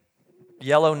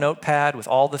yellow notepad with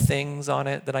all the things on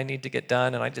it that I need to get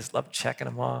done, and I just love checking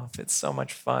them off. It's so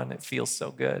much fun. It feels so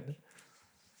good.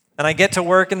 And I get to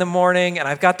work in the morning, and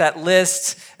I've got that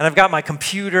list, and I've got my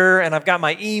computer, and I've got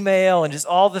my email, and just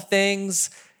all the things,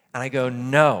 and I go,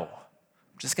 no,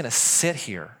 I'm just going to sit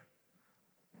here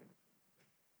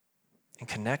and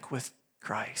connect with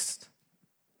Christ.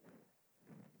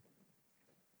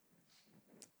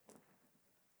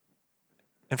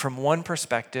 And from one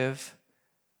perspective,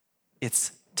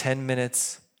 it's 10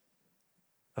 minutes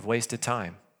of wasted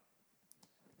time.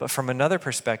 But from another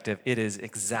perspective, it is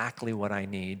exactly what I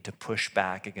need to push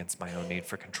back against my own need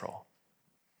for control.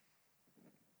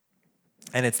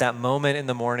 And it's that moment in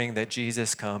the morning that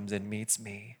Jesus comes and meets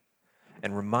me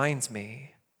and reminds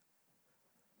me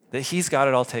that he's got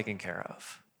it all taken care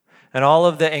of. And all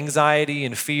of the anxiety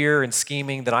and fear and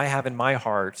scheming that I have in my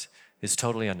heart is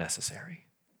totally unnecessary.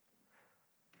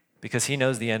 Because he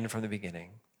knows the end from the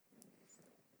beginning.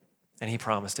 And he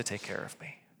promised to take care of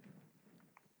me.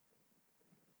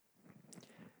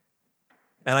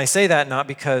 And I say that not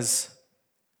because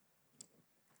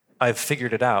I've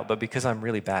figured it out, but because I'm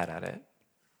really bad at it.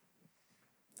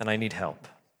 And I need help.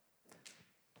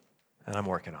 And I'm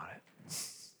working on it.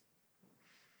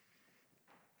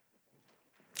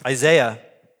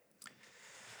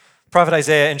 Prophet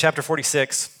Isaiah in chapter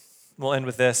 46, we'll end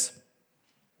with this.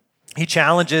 He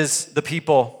challenges the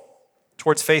people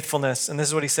towards faithfulness. And this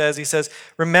is what he says. He says,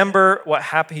 remember what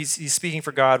happened. He's speaking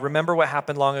for God. Remember what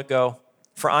happened long ago.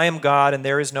 For I am God and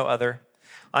there is no other.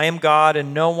 I am God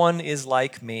and no one is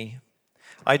like me.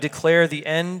 I declare the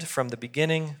end from the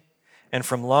beginning and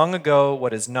from long ago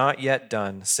what is not yet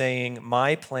done, saying,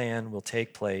 my plan will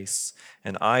take place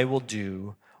and I will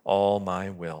do all my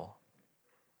will.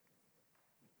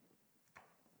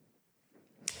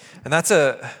 And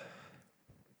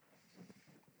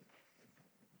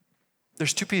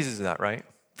there's two pieces of that, right?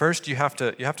 First, you have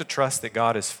to trust that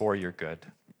God is for your good.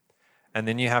 And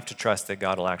then you have to trust that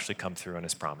God will actually come through on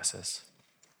his promises.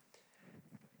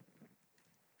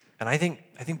 And I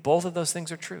think both of those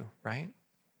things are true, right?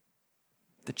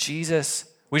 That Jesus,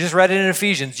 we just read it in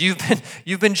Ephesians,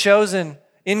 you've been chosen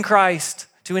in Christ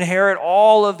to inherit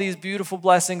all of these beautiful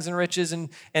blessings and riches and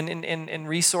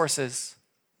resources.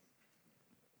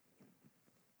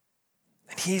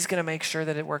 And he's going to make sure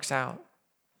that it works out.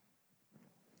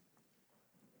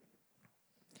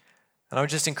 And I would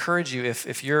just encourage you,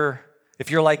 if you're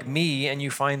like me and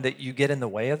you find that you get in the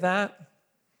way of that,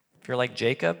 if you're like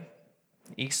Jacob,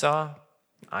 Esau,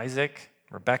 Isaac,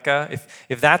 Rebecca,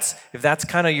 if that's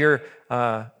kind of your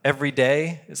every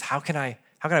day, is how can I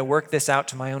work this out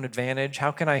to my own advantage?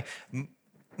 How can I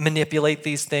manipulate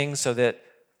these things so that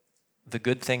the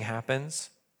good thing happens?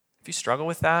 If you struggle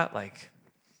with that, like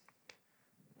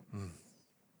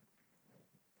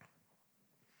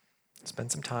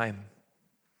Spend some time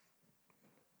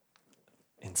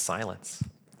in silence,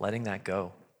 letting that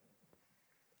go.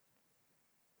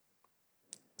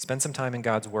 Spend some time in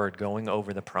God's word going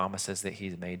over the promises that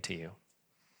he's made to you.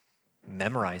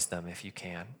 Memorize them if you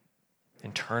can.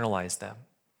 Internalize them.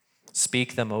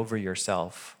 Speak them over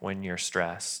yourself when you're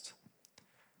stressed,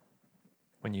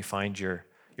 when you find your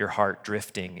heart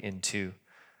drifting into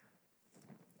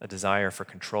a desire for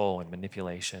control and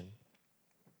manipulation.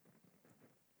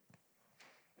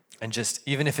 And just,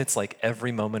 even if it's like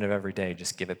every moment of every day,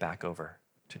 just give it back over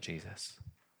to Jesus.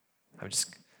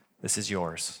 This is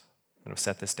yours. I'm going to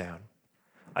set this down.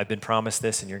 I've been promised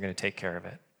this and you're going to take care of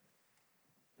it.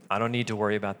 I don't need to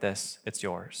worry about this. It's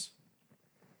yours.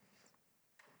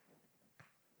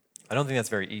 I don't think that's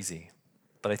very easy,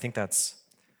 but I think that's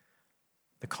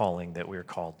the calling that we're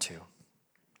called to.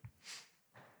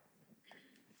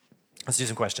 Let's do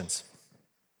some questions.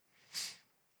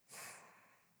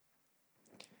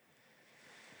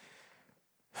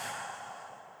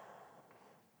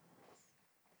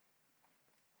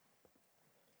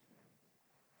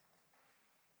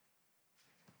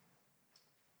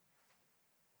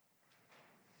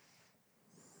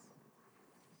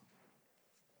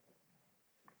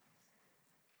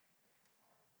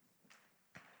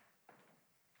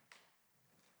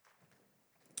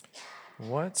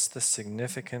 What's the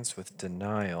significance with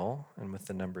denial and with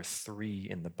the number 3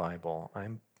 in the Bible?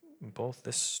 I'm both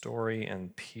this story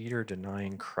and Peter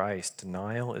denying Christ.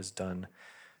 Denial is done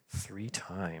 3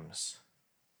 times.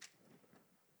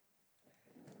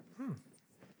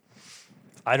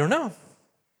 I don't know.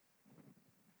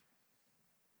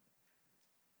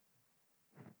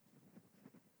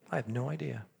 I have no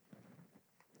idea.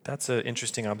 That's an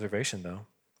interesting observation, though.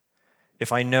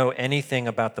 If I know anything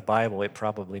about the Bible, it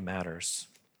probably matters.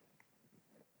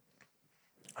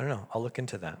 I don't know. I'll look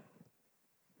into that.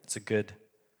 It's a good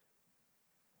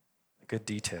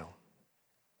detail.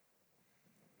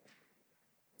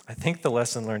 I think the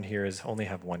lesson learned here is only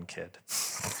have one kid.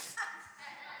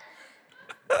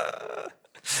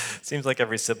 Seems like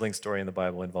every sibling story in the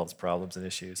Bible involves problems and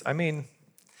issues. I mean,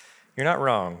 you're not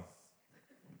wrong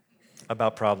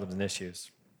about problems and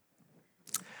issues.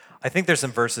 I think there's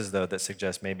some verses, though, that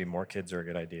suggest maybe more kids are a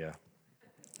good idea.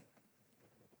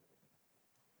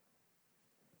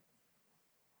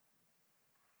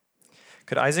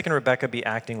 Could Isaac and Rebekah be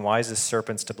acting wise as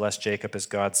serpents to bless Jacob as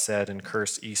God said and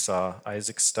curse Esau?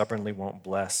 Isaac stubbornly won't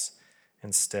bless.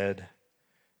 Instead,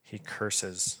 he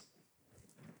curses.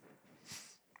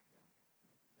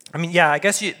 I mean, yeah, I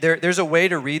guess there's a way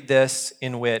to read this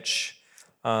in which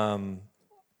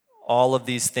all of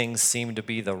these things seem to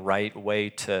be the right way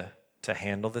to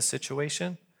handle the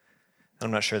situation.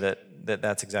 I'm not sure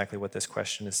that's exactly what this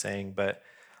question is saying, but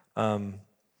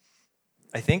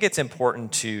I think it's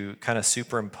important to kind of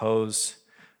superimpose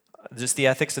just the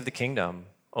ethics of the kingdom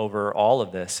over all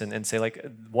of this and say, like,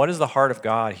 what is the heart of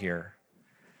God here?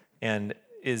 And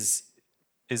is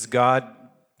God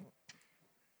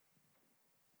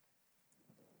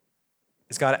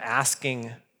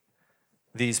asking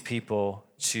these people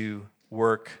to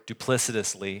work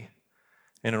duplicitously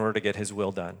in order to get his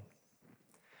will done?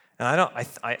 And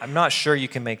I'm not sure you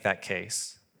can make that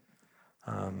case.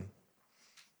 I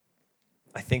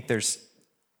think it's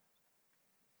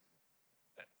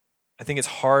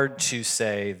hard to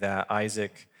say that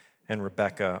Isaac and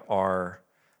Rebekah are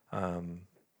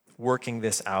working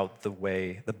this out the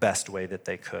best way that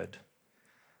they could.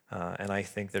 And I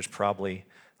think there's probably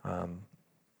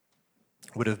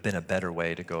would have been a better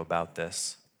way to go about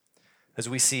this. As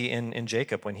we see in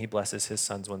Jacob when he blesses his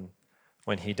sons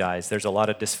when he dies, there's a lot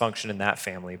of dysfunction in that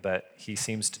family, but he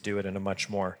seems to do it in a much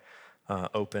more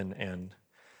open and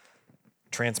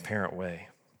transparent way.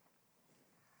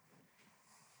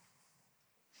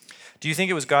 Do you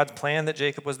think it was God's plan that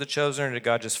Jacob was the chosen, or did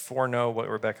God just foreknow what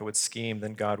Rebekah would scheme?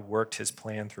 Then God worked his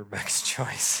plan through Rebekah's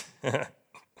choice.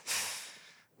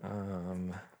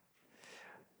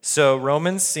 So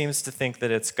Romans seems to think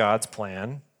that it's God's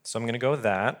plan, so I'm going to go with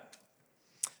that.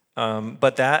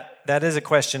 But that is a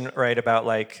question, right, about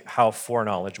like how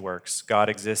foreknowledge works. God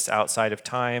exists outside of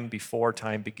time, before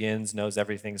time begins, knows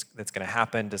everything that's going to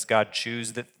happen. Does God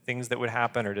choose the things that would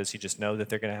happen, or does he just know that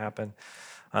they're going to happen?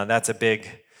 That's a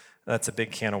big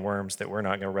can of worms that we're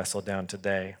not going to wrestle down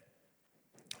today.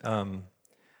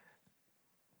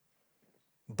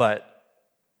 But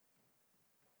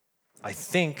I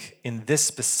think in this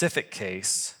specific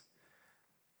case,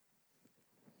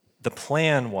 the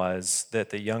plan was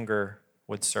that the younger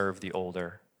would serve the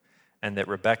older, and that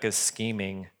Rebekah's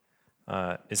scheming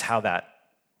is how that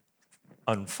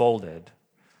unfolded.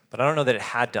 But I don't know that it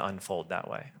had to unfold that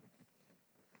way.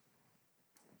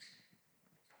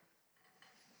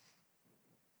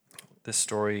 This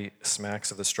story smacks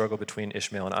of the struggle between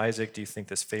Ishmael and Isaac. Do you think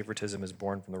this favoritism is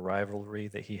born from the rivalry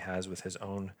that he has with his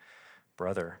own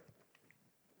brother?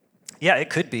 Yeah, it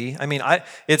could be. I mean, I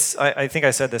think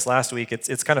I said this last week.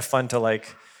 It's kind of fun to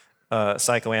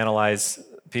psychoanalyze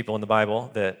people in the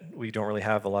Bible that we don't really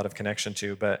have a lot of connection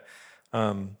to, but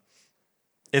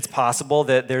it's possible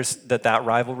that that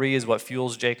rivalry is what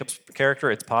fuels Jacob's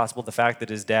character. It's possible the fact that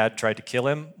his dad tried to kill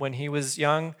him when he was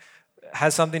young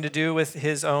has something to do with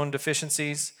his own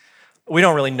deficiencies. We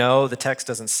don't really know. The text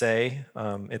doesn't say.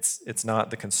 It's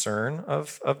not the concern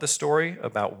of the story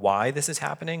about why this is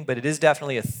happening, but it is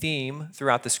definitely a theme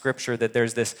throughout the scripture that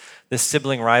there's this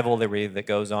sibling rivalry that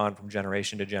goes on from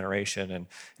generation to generation, and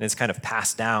it's kind of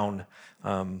passed down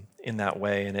in that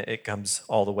way, and it comes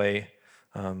all the way,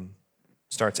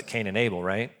 starts at Cain and Abel,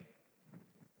 right?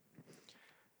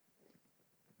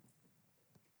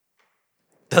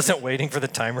 Doesn't waiting for the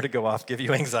timer to go off give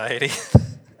you anxiety?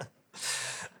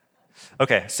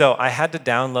 Okay, so I had to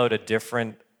download a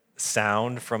different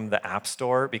sound from the App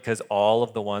Store because all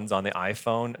of the ones on the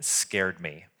iPhone scared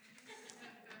me.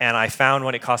 And I found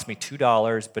one, it cost me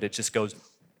 $2, but it just goes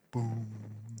boom.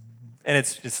 And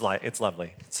it's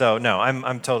lovely. So no,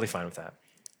 I'm totally fine with that.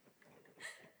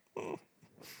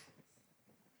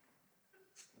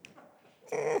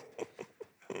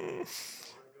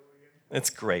 It's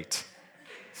great.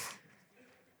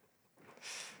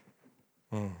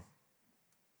 A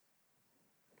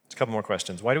couple more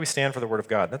questions. Why do we stand for the Word of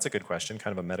God? That's a good question,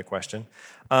 kind of a meta question.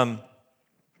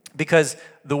 Because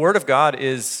the Word of God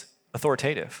is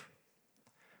authoritative.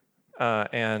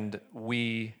 And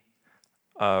we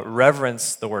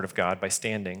reverence the Word of God by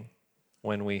standing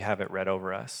when we have it read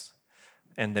over us.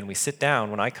 And then we sit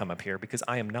down when I come up here because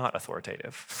I am not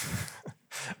authoritative.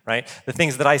 Right? The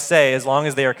things that I say, as long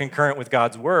as they are concurrent with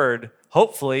God's Word,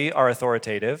 hopefully are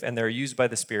authoritative and they're used by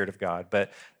the Spirit of God.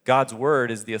 But God's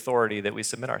Word is the authority that we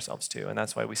submit ourselves to, and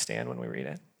that's why we stand when we read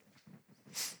it.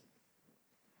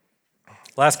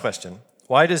 Last question.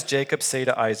 Why does Jacob say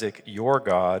to Isaac, your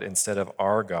God, instead of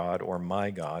our God or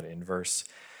my God in verse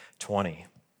 20?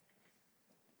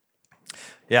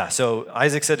 Yeah, so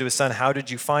Isaac said to his son, how did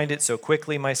you find it so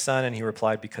quickly, my son? And he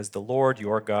replied, because the Lord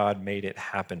your God made it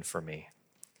happen for me.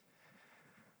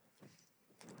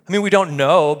 I mean, we don't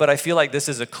know, but I feel like this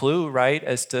is a clue, right,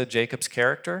 as to Jacob's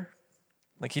character.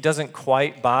 Like he doesn't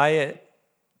quite buy it.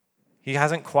 He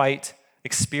hasn't quite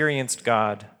experienced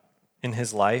God in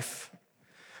his life.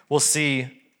 We'll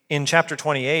see in chapter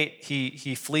 28,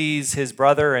 he flees his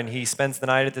brother and he spends the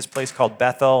night at this place called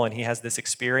Bethel, and he has this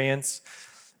experience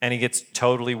and he gets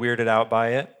totally weirded out by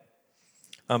it.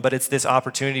 But it's this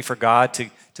opportunity for God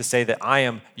to say that I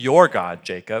am your God,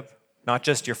 Jacob, not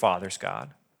just your father's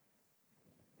God.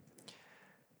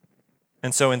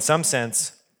 And so in some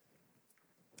sense,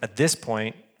 at this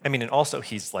point, I mean, and also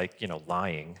he's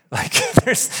lying.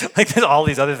 There's all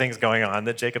these other things going on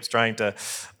that Jacob's trying to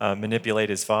manipulate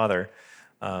his father.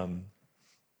 But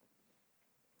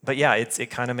yeah, it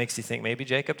kind of makes you think maybe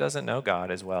Jacob doesn't know God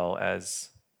as well as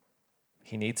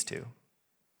he needs to.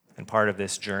 And part of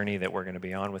this journey that we're going to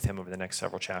be on with him over the next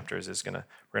several chapters is we're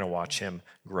going to watch him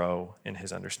grow in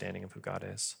his understanding of who God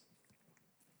is.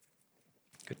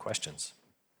 Good questions.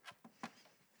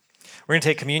 We're going to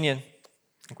take communion,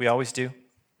 like we always do.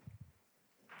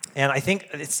 And I think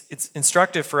it's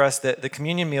instructive for us that the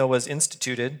communion meal was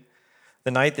instituted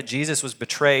the night that Jesus was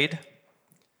betrayed.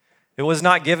 It was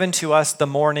not given to us the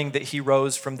morning that he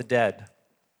rose from the dead.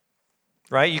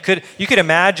 Right? You could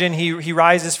imagine he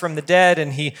rises from the dead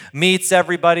and he meets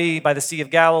everybody by the Sea of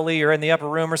Galilee or in the upper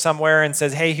room or somewhere and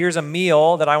says, hey, here's a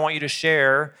meal that I want you to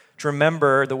share to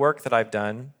remember the work that I've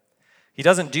done. He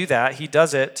doesn't do that. He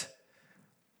does it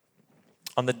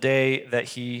on the day that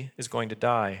he is going to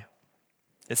die.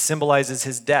 It symbolizes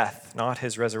his death, not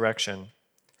his resurrection.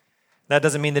 That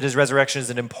doesn't mean that his resurrection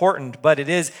isn't important, but it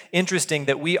is interesting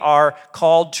that we are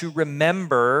called to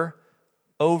remember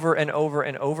over and over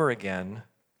and over again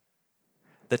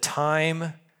the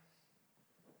time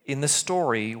in the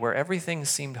story where everything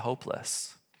seemed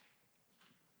hopeless.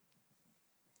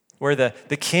 Where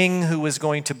the king who was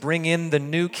going to bring in the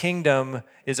new kingdom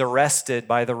is arrested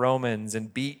by the Romans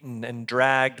and beaten and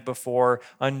dragged before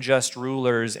unjust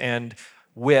rulers and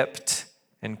whipped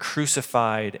and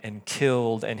crucified and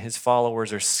killed, and his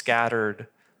followers are scattered.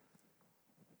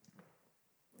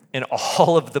 And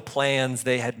all of the plans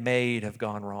they had made have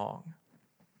gone wrong.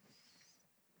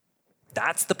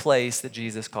 That's the place that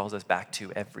Jesus calls us back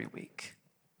to every week.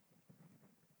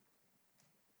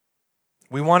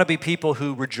 We want to be people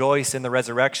who rejoice in the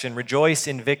resurrection, rejoice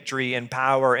in victory and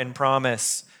power and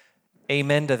promise.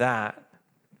 Amen to that.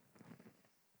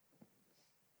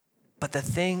 But the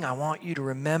thing I want you to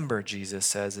remember, Jesus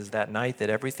says, is that night that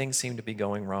everything seemed to be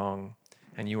going wrong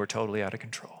and you were totally out of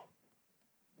control.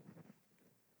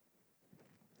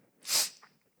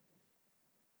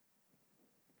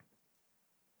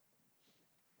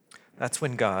 That's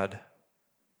when God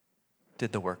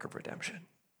did the work of redemption.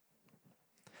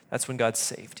 That's when God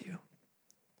saved you.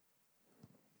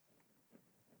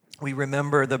 We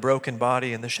remember the broken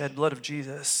body and the shed blood of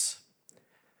Jesus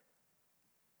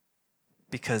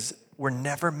because we're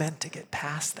never meant to get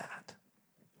past that,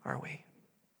 are we?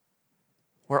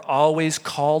 We're always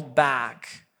called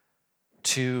back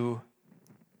to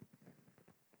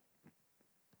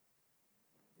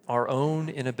our own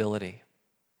inability.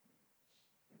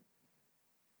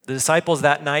 The disciples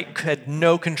that night had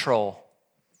no control.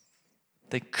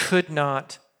 They could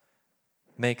not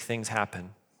make things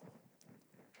happen.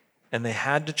 And they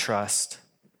had to trust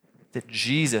that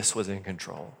Jesus was in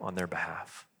control on their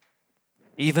behalf,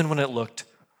 even when it looked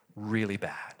really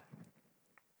bad.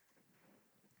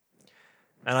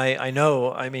 And I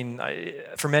know,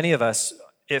 for many of us,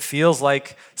 it feels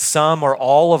like some or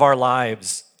all of our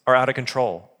lives are out of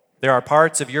control. There are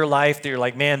parts of your life that you're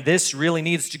like, man, this really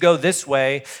needs to go this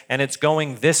way, and it's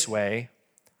going this way.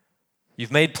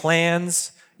 You've made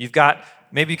plans.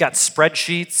 Maybe you've got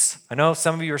spreadsheets. I know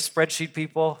some of you are spreadsheet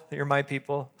people. You're my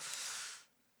people.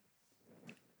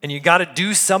 And you got to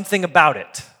do something about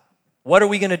it. What are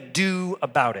we going to do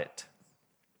about it?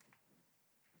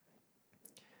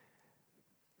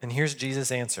 And here's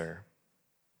Jesus' answer.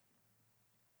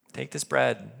 Take this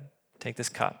bread, take this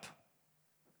cup,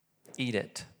 eat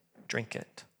it, drink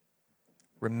it.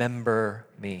 Remember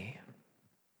me.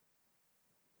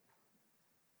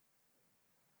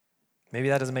 Maybe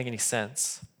that doesn't make any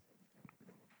sense.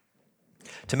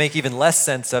 To make even less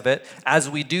sense of it, as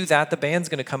we do that, the band's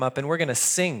going to come up and we're going to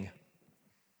sing.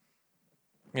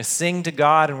 We're going to sing to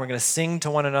God and we're going to sing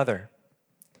to one another.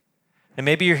 And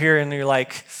maybe you're here and you're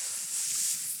like,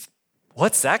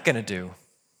 what's that going to do?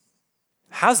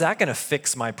 How's that going to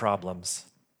fix my problems?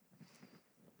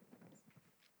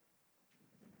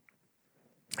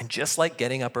 And just like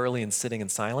getting up early and sitting in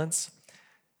silence,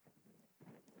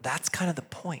 that's kind of the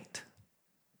point.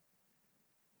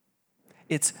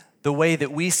 It's the way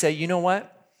that we say, you know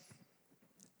what?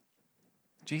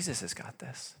 Jesus has got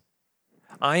this.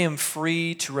 I am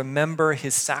free to remember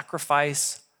his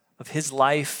sacrifice of his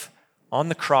life on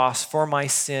the cross for my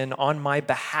sin on my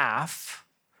behalf.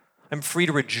 I'm free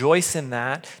to rejoice in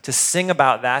that, to sing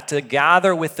about that, to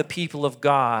gather with the people of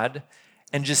God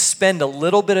and just spend a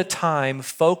little bit of time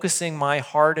focusing my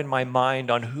heart and my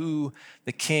mind on who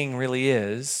the King really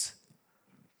is.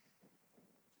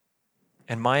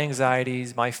 And my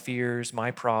anxieties, my fears,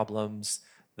 my problems,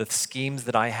 the schemes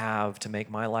that I have to make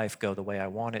my life go the way I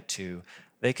want it to,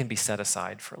 they can be set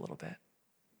aside for a little bit.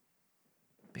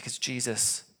 Because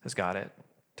Jesus has got it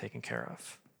taken care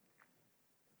of.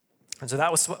 And so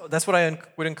that's what I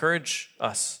would encourage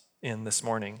us in this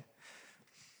morning,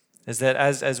 is that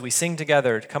as we sing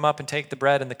together, to come up and take the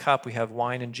bread and the cup, we have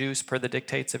wine and juice per the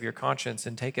dictates of your conscience,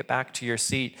 and take it back to your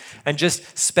seat and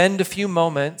just spend a few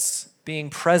moments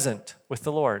being present with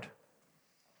the Lord.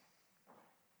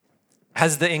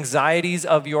 As the anxieties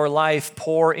of your life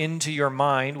pour into your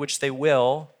mind, which they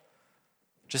will,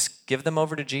 just give them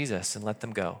over to Jesus and let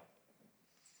them go.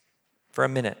 For a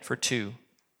minute, for 2.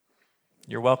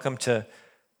 You're welcome to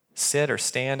sit or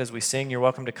stand as we sing. You're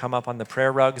welcome to come up on the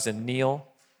prayer rugs and kneel.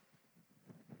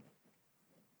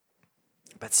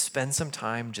 But spend some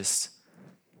time just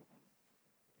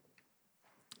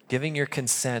giving your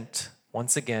consent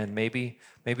once again, maybe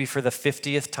for the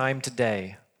 50th time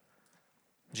today.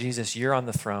 Jesus, you're on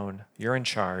the throne. You're in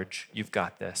charge. You've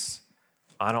got this.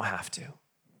 I don't have to.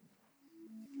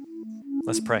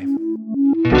 Let's pray.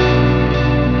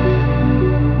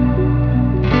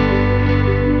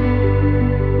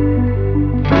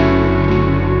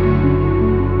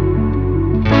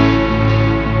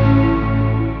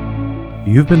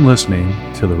 You've been listening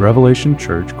to the Revelation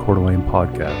Church Coeur d'Alene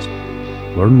podcast.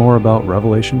 Learn more about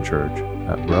Revelation Church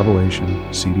at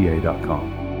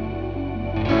revelationcda.com.